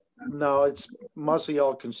 No, it's mostly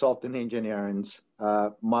all consultant engineering.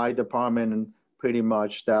 My department pretty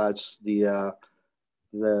much does the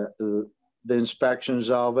inspections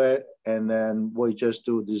of it, and then we just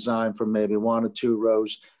do design for maybe 1 or 2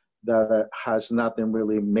 roads that has nothing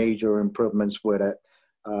really major improvements with it.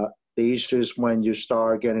 The issue is when you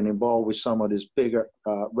start getting involved with some of these bigger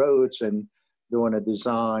roads and doing the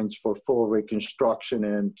designs for full reconstruction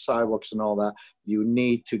and sidewalks and all that, you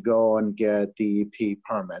need to go and get DEP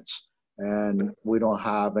permits. And we don't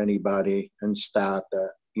have anybody in staff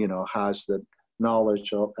that, you know, has the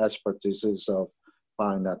knowledge or expertise of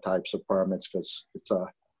finding that types of permits, because it's a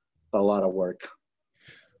lot of work.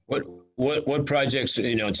 What projects,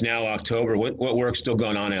 you know, it's now October, what work's still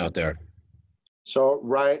going on out there? So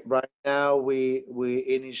right now we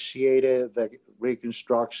initiated the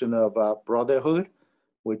reconstruction of Brotherhood,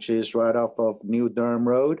 which is right off of New Durham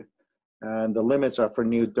Road, and the limits are for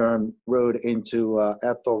New Durham Road into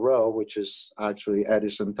Ethel Row, which is actually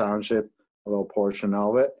Edison Township, a little portion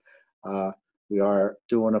of it. We are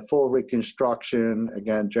doing a full reconstruction,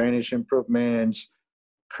 again, drainage improvements,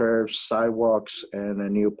 curbs, sidewalks, and a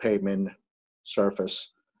new pavement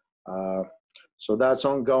surface. So that's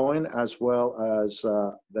ongoing, as well as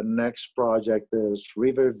the next project is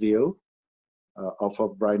Riverview, off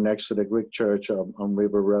of right next to the Greek Church on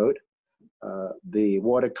River Road. The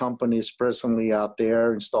water company is presently out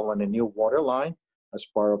there installing a new water line as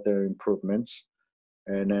part of their improvements.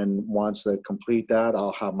 And then once they complete that,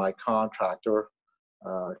 I'll have my contractor,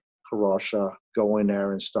 Karosha, go in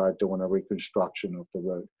there and start doing a reconstruction of the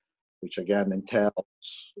road, which again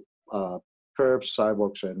entails curbs,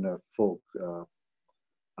 sidewalks, and full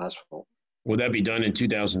asphalt. Will that be done in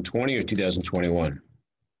 2020 or 2021?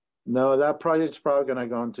 No, that project's probably going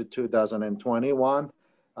to go into 2021.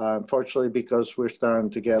 Unfortunately, because we're starting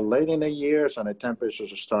to get late in the years and the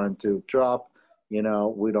temperatures are starting to drop, you know,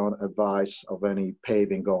 we don't advise of any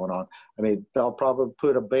paving going on. I mean, they'll probably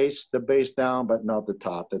put the base down, but not the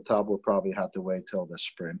top. The top will probably have to wait till the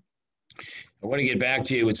spring. I want to get back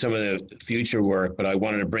to you with some of the future work, but I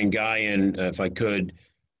wanted to bring Guy in, if I could,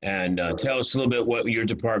 and tell us a little bit what your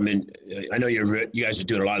department, I know you guys are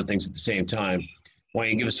doing a lot of things at the same time. Why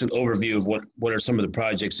don't you give us an overview of what are some of the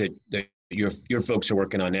projects that your folks are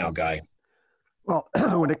working on now, Guy? Well,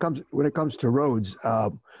 when it comes to roads,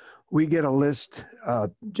 we get a list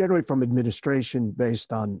generally from administration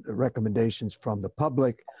based on recommendations from the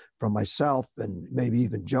public, from myself, and maybe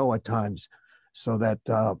even Joe at times, so that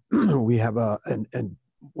we have and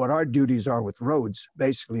what our duties are with roads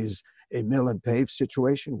basically is a mill and pave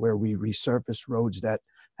situation where we resurface roads that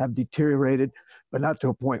have deteriorated, but not to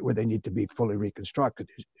a point where they need to be fully reconstructed.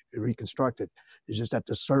 It's just that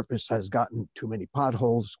the surface has gotten too many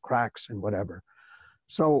potholes, cracks, and whatever.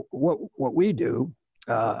 So what we do,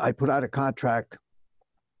 I put out a contract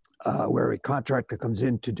where a contractor comes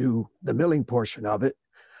in to do the milling portion of it.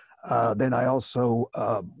 Then I also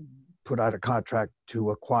put out a contract to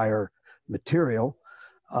acquire material.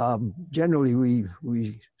 Generally,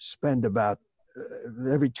 we spend about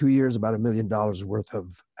every 2 years about $1 million worth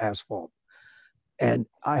of asphalt. And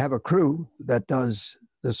I have a crew that does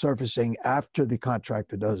the surfacing after the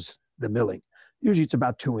contractor does the milling. Usually it's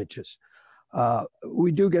about 2 inches.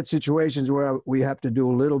 We do get situations where we have to do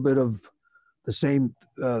a little bit of the same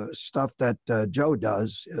stuff that Joe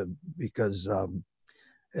does because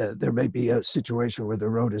there may be a situation where the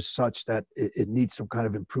road is such that it needs some kind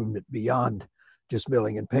of improvement beyond just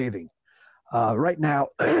milling and paving. Right now,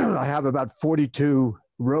 I have about 42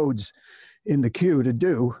 roads in the queue to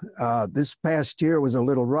do. This past year was a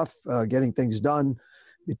little rough getting things done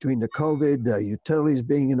between the COVID, utilities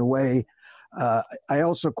being in the way. I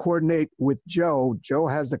also coordinate with Joe. Joe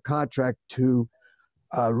has the contract to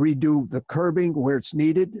redo the curbing where it's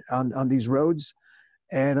needed on these roads.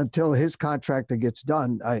 And until his contractor gets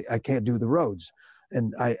done, I can't do the roads.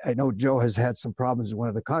 And I know Joe has had some problems with one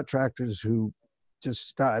of the contractors who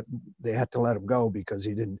just they had to let him go because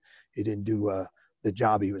he didn't do the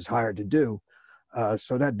job he was hired to do.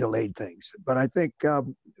 So that delayed things. But I think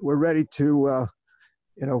we're ready to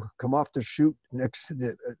come off the chute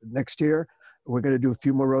next year. We're going to do a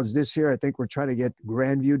few more roads this year. I think we're trying to get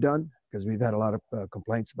Grandview done because we've had a lot of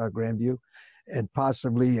complaints about Grandview, and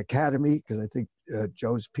possibly Academy because I think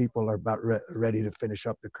Joe's people are about ready to finish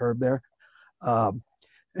up the curb there.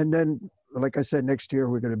 And then, like I said, next year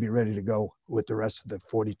we're going to be ready to go with the rest of the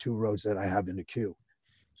 42 roads that I have in the queue.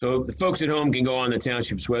 So the folks at home can go on the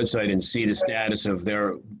township's website and see the status of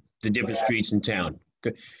the different streets in town.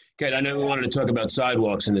 Good. I know we wanted to talk about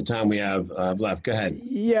sidewalks in the time we have left. Go ahead.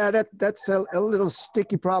 Yeah, that's a little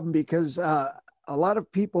sticky problem because a lot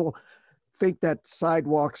of people think that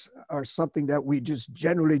sidewalks are something that we just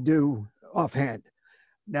generally do offhand.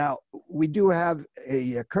 Now, we do have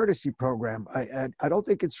a courtesy program. I don't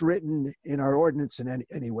think it's written in our ordinance in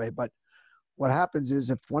any way, but what happens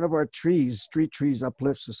is if one of our street trees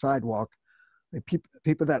uplifts the sidewalk, the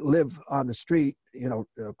people that live on the street,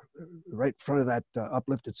 right in front of that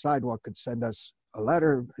uplifted sidewalk could send us a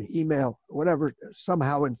letter, an email, whatever,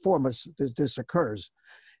 somehow inform us that this occurs.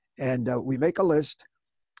 And we make a list.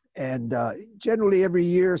 And generally every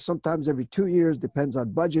year, sometimes every 2 years, depends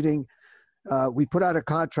on budgeting, we put out a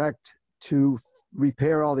contract to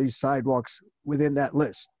repair all these sidewalks within that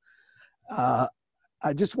list.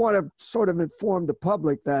 I just want to sort of inform the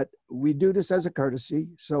public that we do this as a courtesy,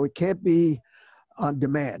 so it can't be on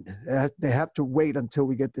demand. They have to wait until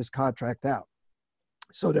we get this contract out.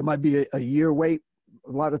 So there might be a year wait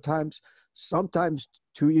a lot of times, sometimes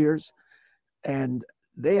 2 years. And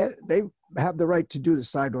they have the right to do the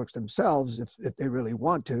sidewalks themselves if they really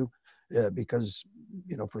want to, because,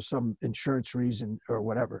 for some insurance reason or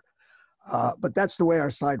whatever. But that's the way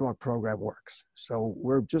our sidewalk program works. So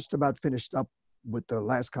we're just about finished up with the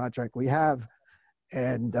last contract we have.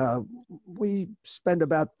 And we spend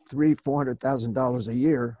about $400,000 a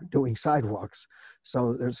year doing sidewalks.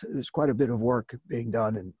 So there's quite a bit of work being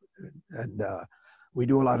done, and we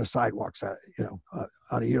do a lot of sidewalks,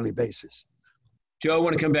 on a yearly basis. Joe, I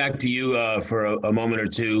want to come back to you for a moment or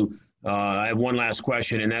two. I have one last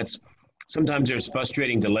question, and that's sometimes there's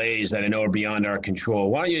frustrating delays that I know are beyond our control.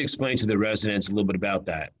 Why don't you explain to the residents a little bit about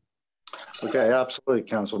that? Okay, absolutely,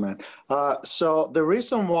 Councilman. So the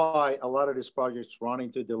reason why a lot of these projects run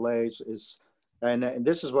into delays is, and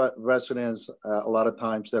this is what residents a lot of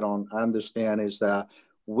times they don't understand, is that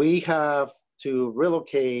we have to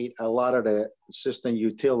relocate a lot of the existing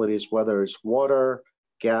utilities, whether it's water,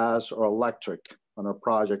 gas, or electric on our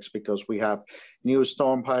projects, because we have new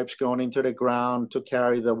storm pipes going into the ground to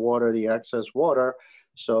carry the water, the excess water.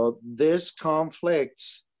 So this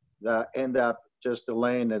conflicts that end up just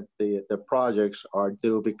delaying the projects are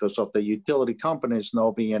due because of the utility companies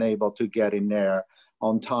not being able to get in there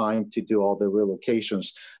on time to do all the relocations.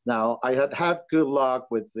 Now, I have good luck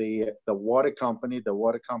with the water company. The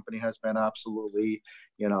water company has been absolutely,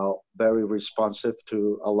 very responsive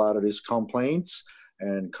to a lot of these complaints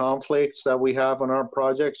and conflicts that we have on our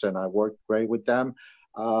projects, and I work great with them.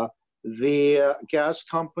 The gas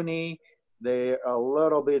company, they're a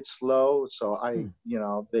little bit slow, so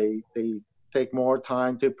they take more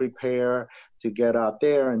time to prepare to get out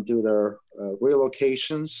there and do their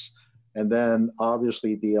relocations. And then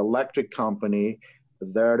obviously the electric company,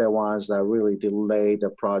 they're the ones that really delay the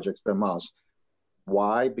projects the most.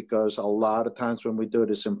 Why? Because a lot of times when we do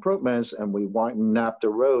these improvements and we widen up the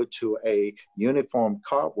road to a uniform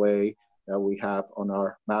cartway that we have on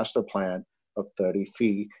our master plan of 30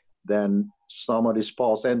 feet, then some of these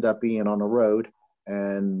poles end up being on the road,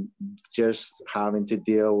 and just having to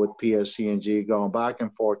deal with PSC&G going back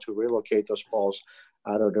and forth to relocate those poles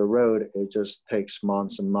out of the road, it just takes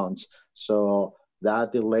months and months. So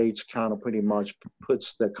that delays kind of pretty much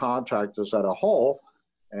puts the contractors at a hole,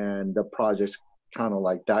 and the projects kind of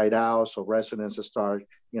like died out. So residents start,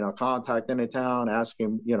 contacting the town,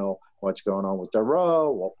 asking, what's going on with the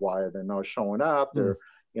road, why are they not showing up? They're,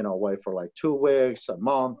 wait for like 2 weeks, a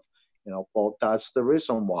month. Well, that's the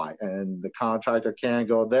reason why. And the contractor can't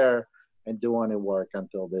go there and do any work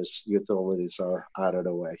until these utilities are out of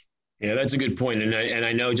the way. Yeah, that's a good point. And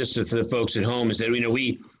I know just for the folks at home is that,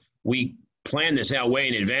 we plan this out way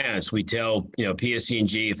in advance. We tell,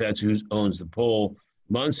 PSC&G, if that's who owns the pole,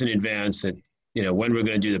 months in advance that, when we're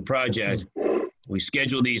going to do the project. We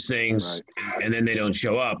schedule these things, right, and then they don't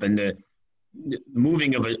show up. And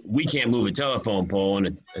we can't move a telephone pole,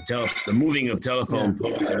 and the moving of telephone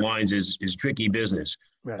poles and lines is tricky business.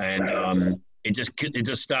 Right. And it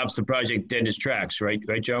just stops the project dead in its tracks, right,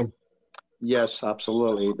 Joe? Yes,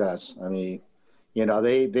 absolutely, it does. I mean, you know,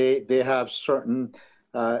 they have certain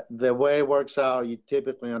the way it works out. You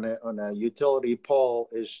typically on a utility pole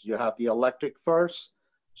is you have the electric first.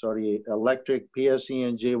 So the electric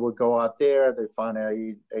PSE&G will go out there. They find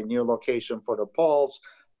a new location for the poles.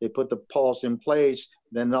 They put the poles in place.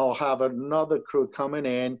 Then they'll have another crew coming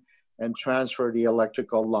in and transfer the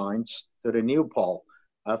electrical lines to the new pole.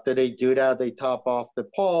 After they do that, they top off the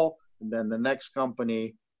pole, and then the next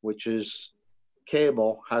company, which is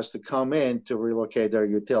cable, has to come in to relocate their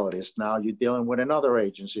utilities. Now you're dealing with another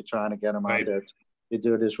agency trying to get them out there to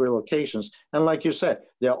do these relocations. And like you said,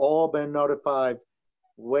 they've all been notified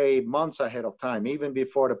way months ahead of time, even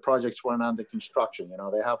before the projects went under construction. You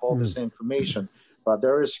know, they have all this information, but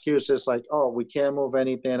their excuses like, oh, we can't move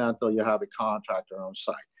anything until you have a contractor on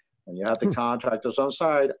site. When you have the contractors on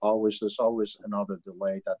site, there's always another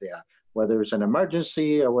delay that they have, whether it's an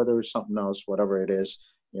emergency or whether it's something else, whatever it is.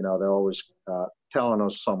 You know, they're always telling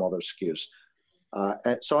us some other excuse.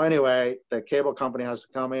 So anyway, the cable company has to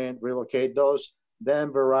come in, relocate those. Then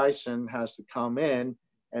Verizon has to come in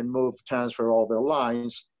and transfer all their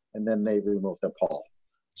lines, and then they remove the pole.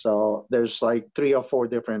 So there's like 3 or 4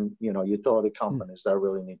 different, you know, utility companies that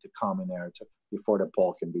really need to come in there before the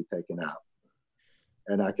pole can be taken out.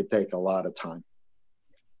 And that could take a lot of time.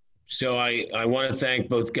 So I want to thank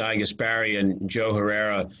both Guy Gaspari and Joe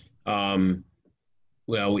Herrera.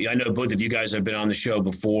 Well, I know both of you guys have been on the show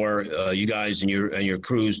before. You guys and your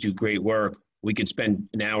crews do great work. We could spend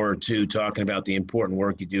an hour or two talking about the important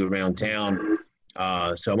work you do around town.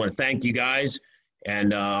 So I want to thank you guys,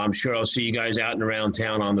 and I'm sure I'll see you guys out and around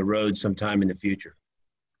town on the road sometime in the future.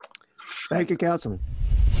 Thank you, Councilman.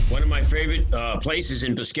 One of my favorite places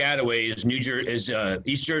in Piscataway is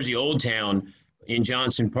East Jersey Old Town in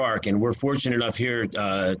Johnson Park, and we're fortunate enough here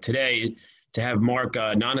today to have Mark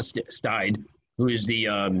Nonestied, who is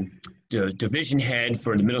the division head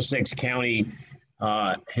for the Middlesex County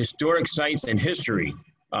Historic Sites and History,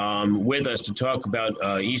 with us to talk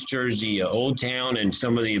about East Jersey Old Town and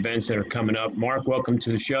some of the events that are coming up. Mark, welcome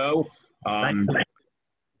to the show.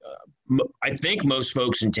 I think most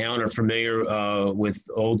folks in town are familiar with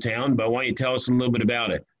Old Town, but why don't you tell us a little bit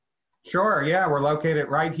about it? Sure, yeah, we're located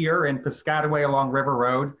right here in Piscataway along River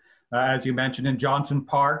Road. As you mentioned, in Johnson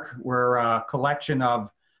Park, we're a collection of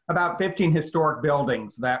about 15 historic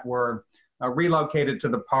buildings that were relocated to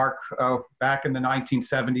the park back in the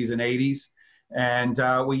 1970s and 80s.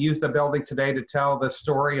 And we use the building today to tell the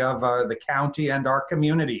story of the county and our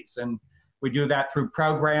communities. And we do that through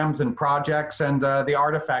programs and projects and the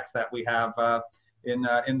artifacts that we have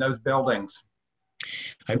in those buildings.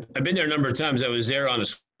 I've been there a number of times. I was there on a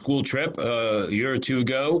school trip a year or two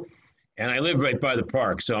ago, and I live right by the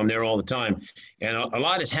park, so I'm there all the time. And a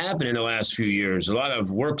lot has happened in the last few years. A lot of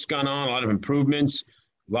work's gone on, a lot of improvements,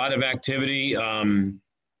 a lot of activity.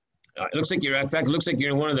 It looks like you're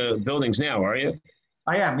in one of the buildings now, are you?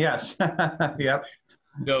 I am, yes. Yep.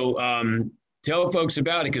 So tell folks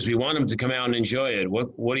about it, because we want them to come out and enjoy it.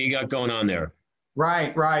 What do you got going on there?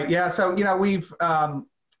 Right. Yeah. So, you know, we've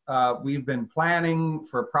been planning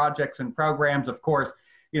for projects and programs, of course,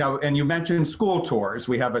 you know, and you mentioned school tours.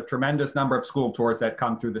 We have a tremendous number of school tours that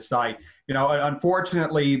come through the site. You know,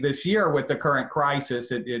 unfortunately, this year with the current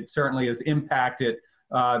crisis, it certainly has impacted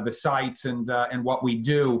the sites and what we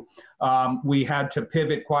do. We had to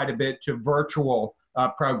pivot quite a bit to virtual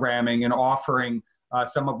programming and offering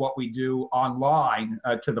some of what we do online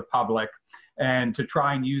to the public, and to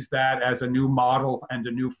try and use that as a new model and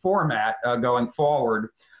a new format going forward.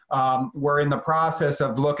 We're in the process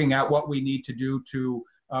of looking at what we need to do to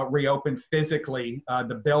reopen physically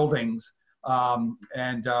the buildings,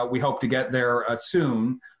 and we hope to get there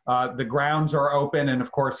soon. The grounds are open, and of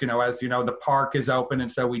course, you know, as you know, the park is open, and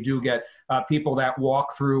so we do get people that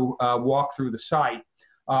walk through the site.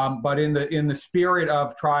 But in the spirit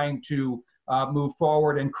of trying to move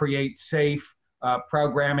forward and create safe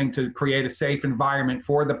programming, to create a safe environment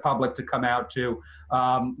for the public to come out to,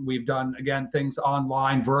 we've done, again, things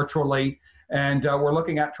online, virtually, and we're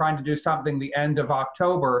looking at trying to do something the end of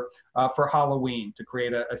October for Halloween, to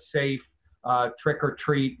create a safe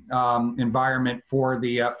trick-or-treat environment for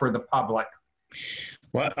the public.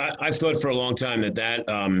 Well, I've thought for a long time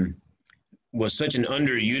that was such an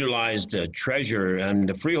underutilized treasure, and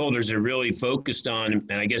the freeholders are really focused on,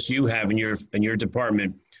 and I guess you have in your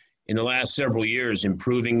department in the last several years,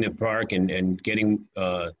 improving the park and getting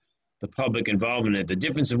the public involved in it. The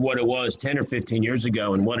difference of what it was 10 or 15 years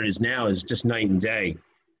ago and what it is now is just night and day.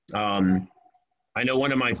 I know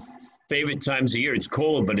one of my favorite times of year, it's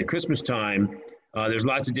cold, but at Christmas time, there's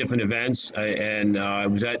lots of different events. I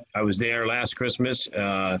was there last Christmas.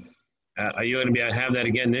 Are you going to be able to have that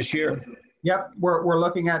again this year? Yep, we're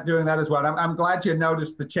looking at doing that as well. I'm glad you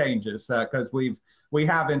noticed the changes because we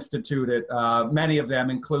have instituted many of them,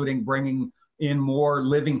 including bringing in more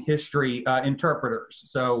living history interpreters.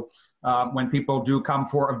 So when people do come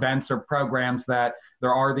for events or programs, that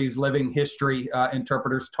there are these living history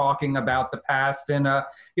interpreters talking about the past in a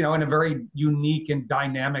very unique and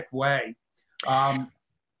dynamic way. Well,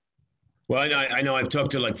 I know I've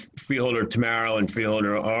talked to like Freeholder Tamaro and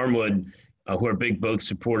Freeholder Armwood, who are big both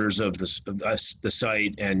supporters of the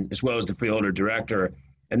site, and as well as the Freeholder Director,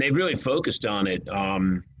 and they've really focused on it,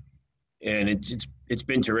 and it's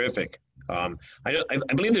been terrific. I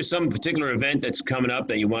believe there's some particular event that's coming up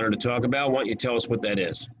that you wanted to talk about. Why don't you tell us what that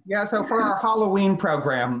is? Yeah, so for our Halloween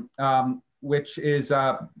program, which is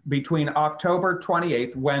between October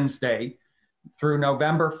 28th, Wednesday, through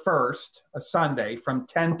November 1st, a Sunday, from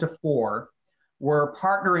 10 to 4, we're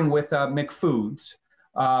partnering with McFoods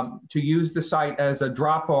to use the site as a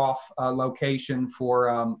drop-off location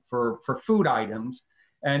for food items.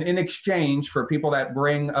 And in exchange for people that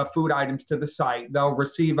bring food items to the site, they'll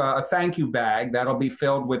receive a thank you bag that'll be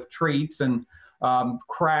filled with treats and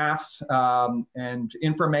crafts and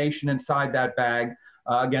information inside that bag.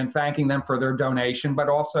 Again, thanking them for their donation, but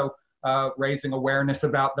also raising awareness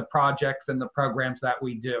about the projects and the programs that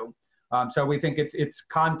we do. So we think it's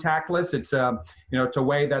contactless. It's it's a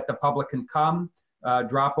way that the public can come,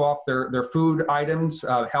 drop off their food items,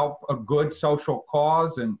 help a good social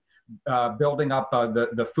cause, and building up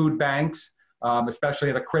the food banks, especially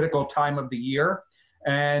at a critical time of the year,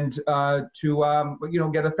 and to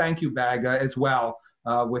get a thank you bag as well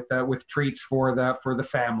with treats for the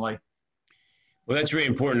family. Well, that's really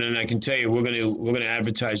important, and I can tell you we're going to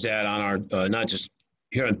advertise that on our not just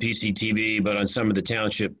here on PCTV, but on some of the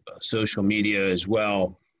township social media as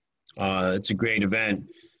well. It's a great event.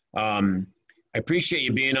 I appreciate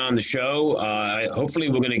you being on the show. Hopefully,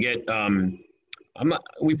 we're going to get.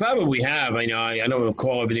 We probably have. I don't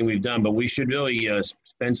recall everything we've done, but we should really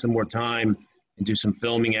spend some more time and do some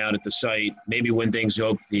filming out at the site. Maybe when things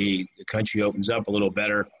the country opens up a little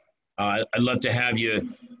better. I'd love to have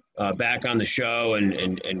you back on the show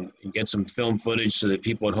and get some film footage so that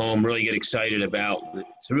people at home really get excited about.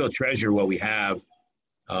 It's a real treasure what we have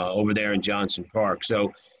over there in Johnson Park. So,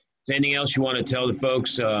 is there anything else you want to tell the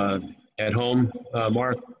folks at home,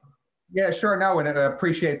 Mark? Yeah, sure. No, and I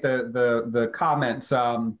appreciate the comments.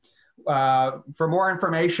 For more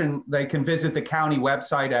information, they can visit the county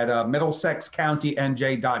website at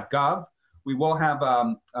middlesexcountynj.gov. We will have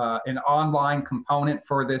an online component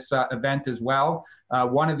for this event as well.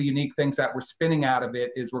 One of the unique things that we're spinning out of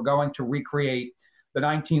it is we're going to recreate the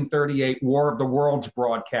 1938 War of the Worlds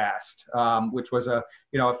broadcast, which was a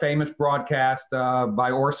famous broadcast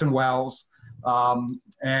by Orson Welles.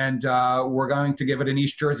 And we're going to give it an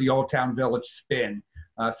East Jersey Old Town Village spin.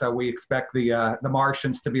 So we expect the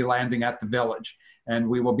Martians to be landing at the village, and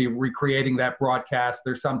we will be recreating that broadcast.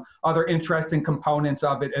 There's some other interesting components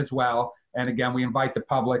of it as well. And again, we invite the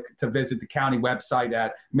public to visit the county website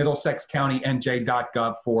at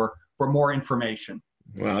middlesexcountynj.gov for more information.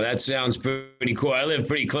 Well, that sounds pretty cool. I live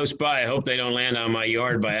pretty close by. I hope they don't land on my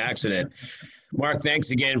yard by accident. Mark,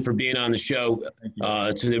 thanks again for being on the show.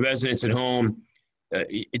 To the residents at home,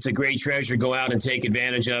 it's a great treasure. Go out and take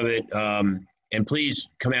advantage of it. And please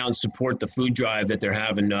come out and support the food drive that they're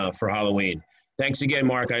having for Halloween. Thanks again,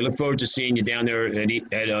 Mark. I look forward to seeing you down there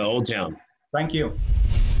at Old Town. Thank you.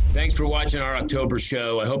 Thanks for watching our October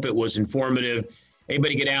show. I hope it was informative.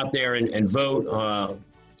 Everybody get out there and vote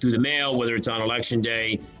through the mail, whether it's on Election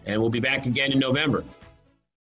Day, and we'll be back again in November.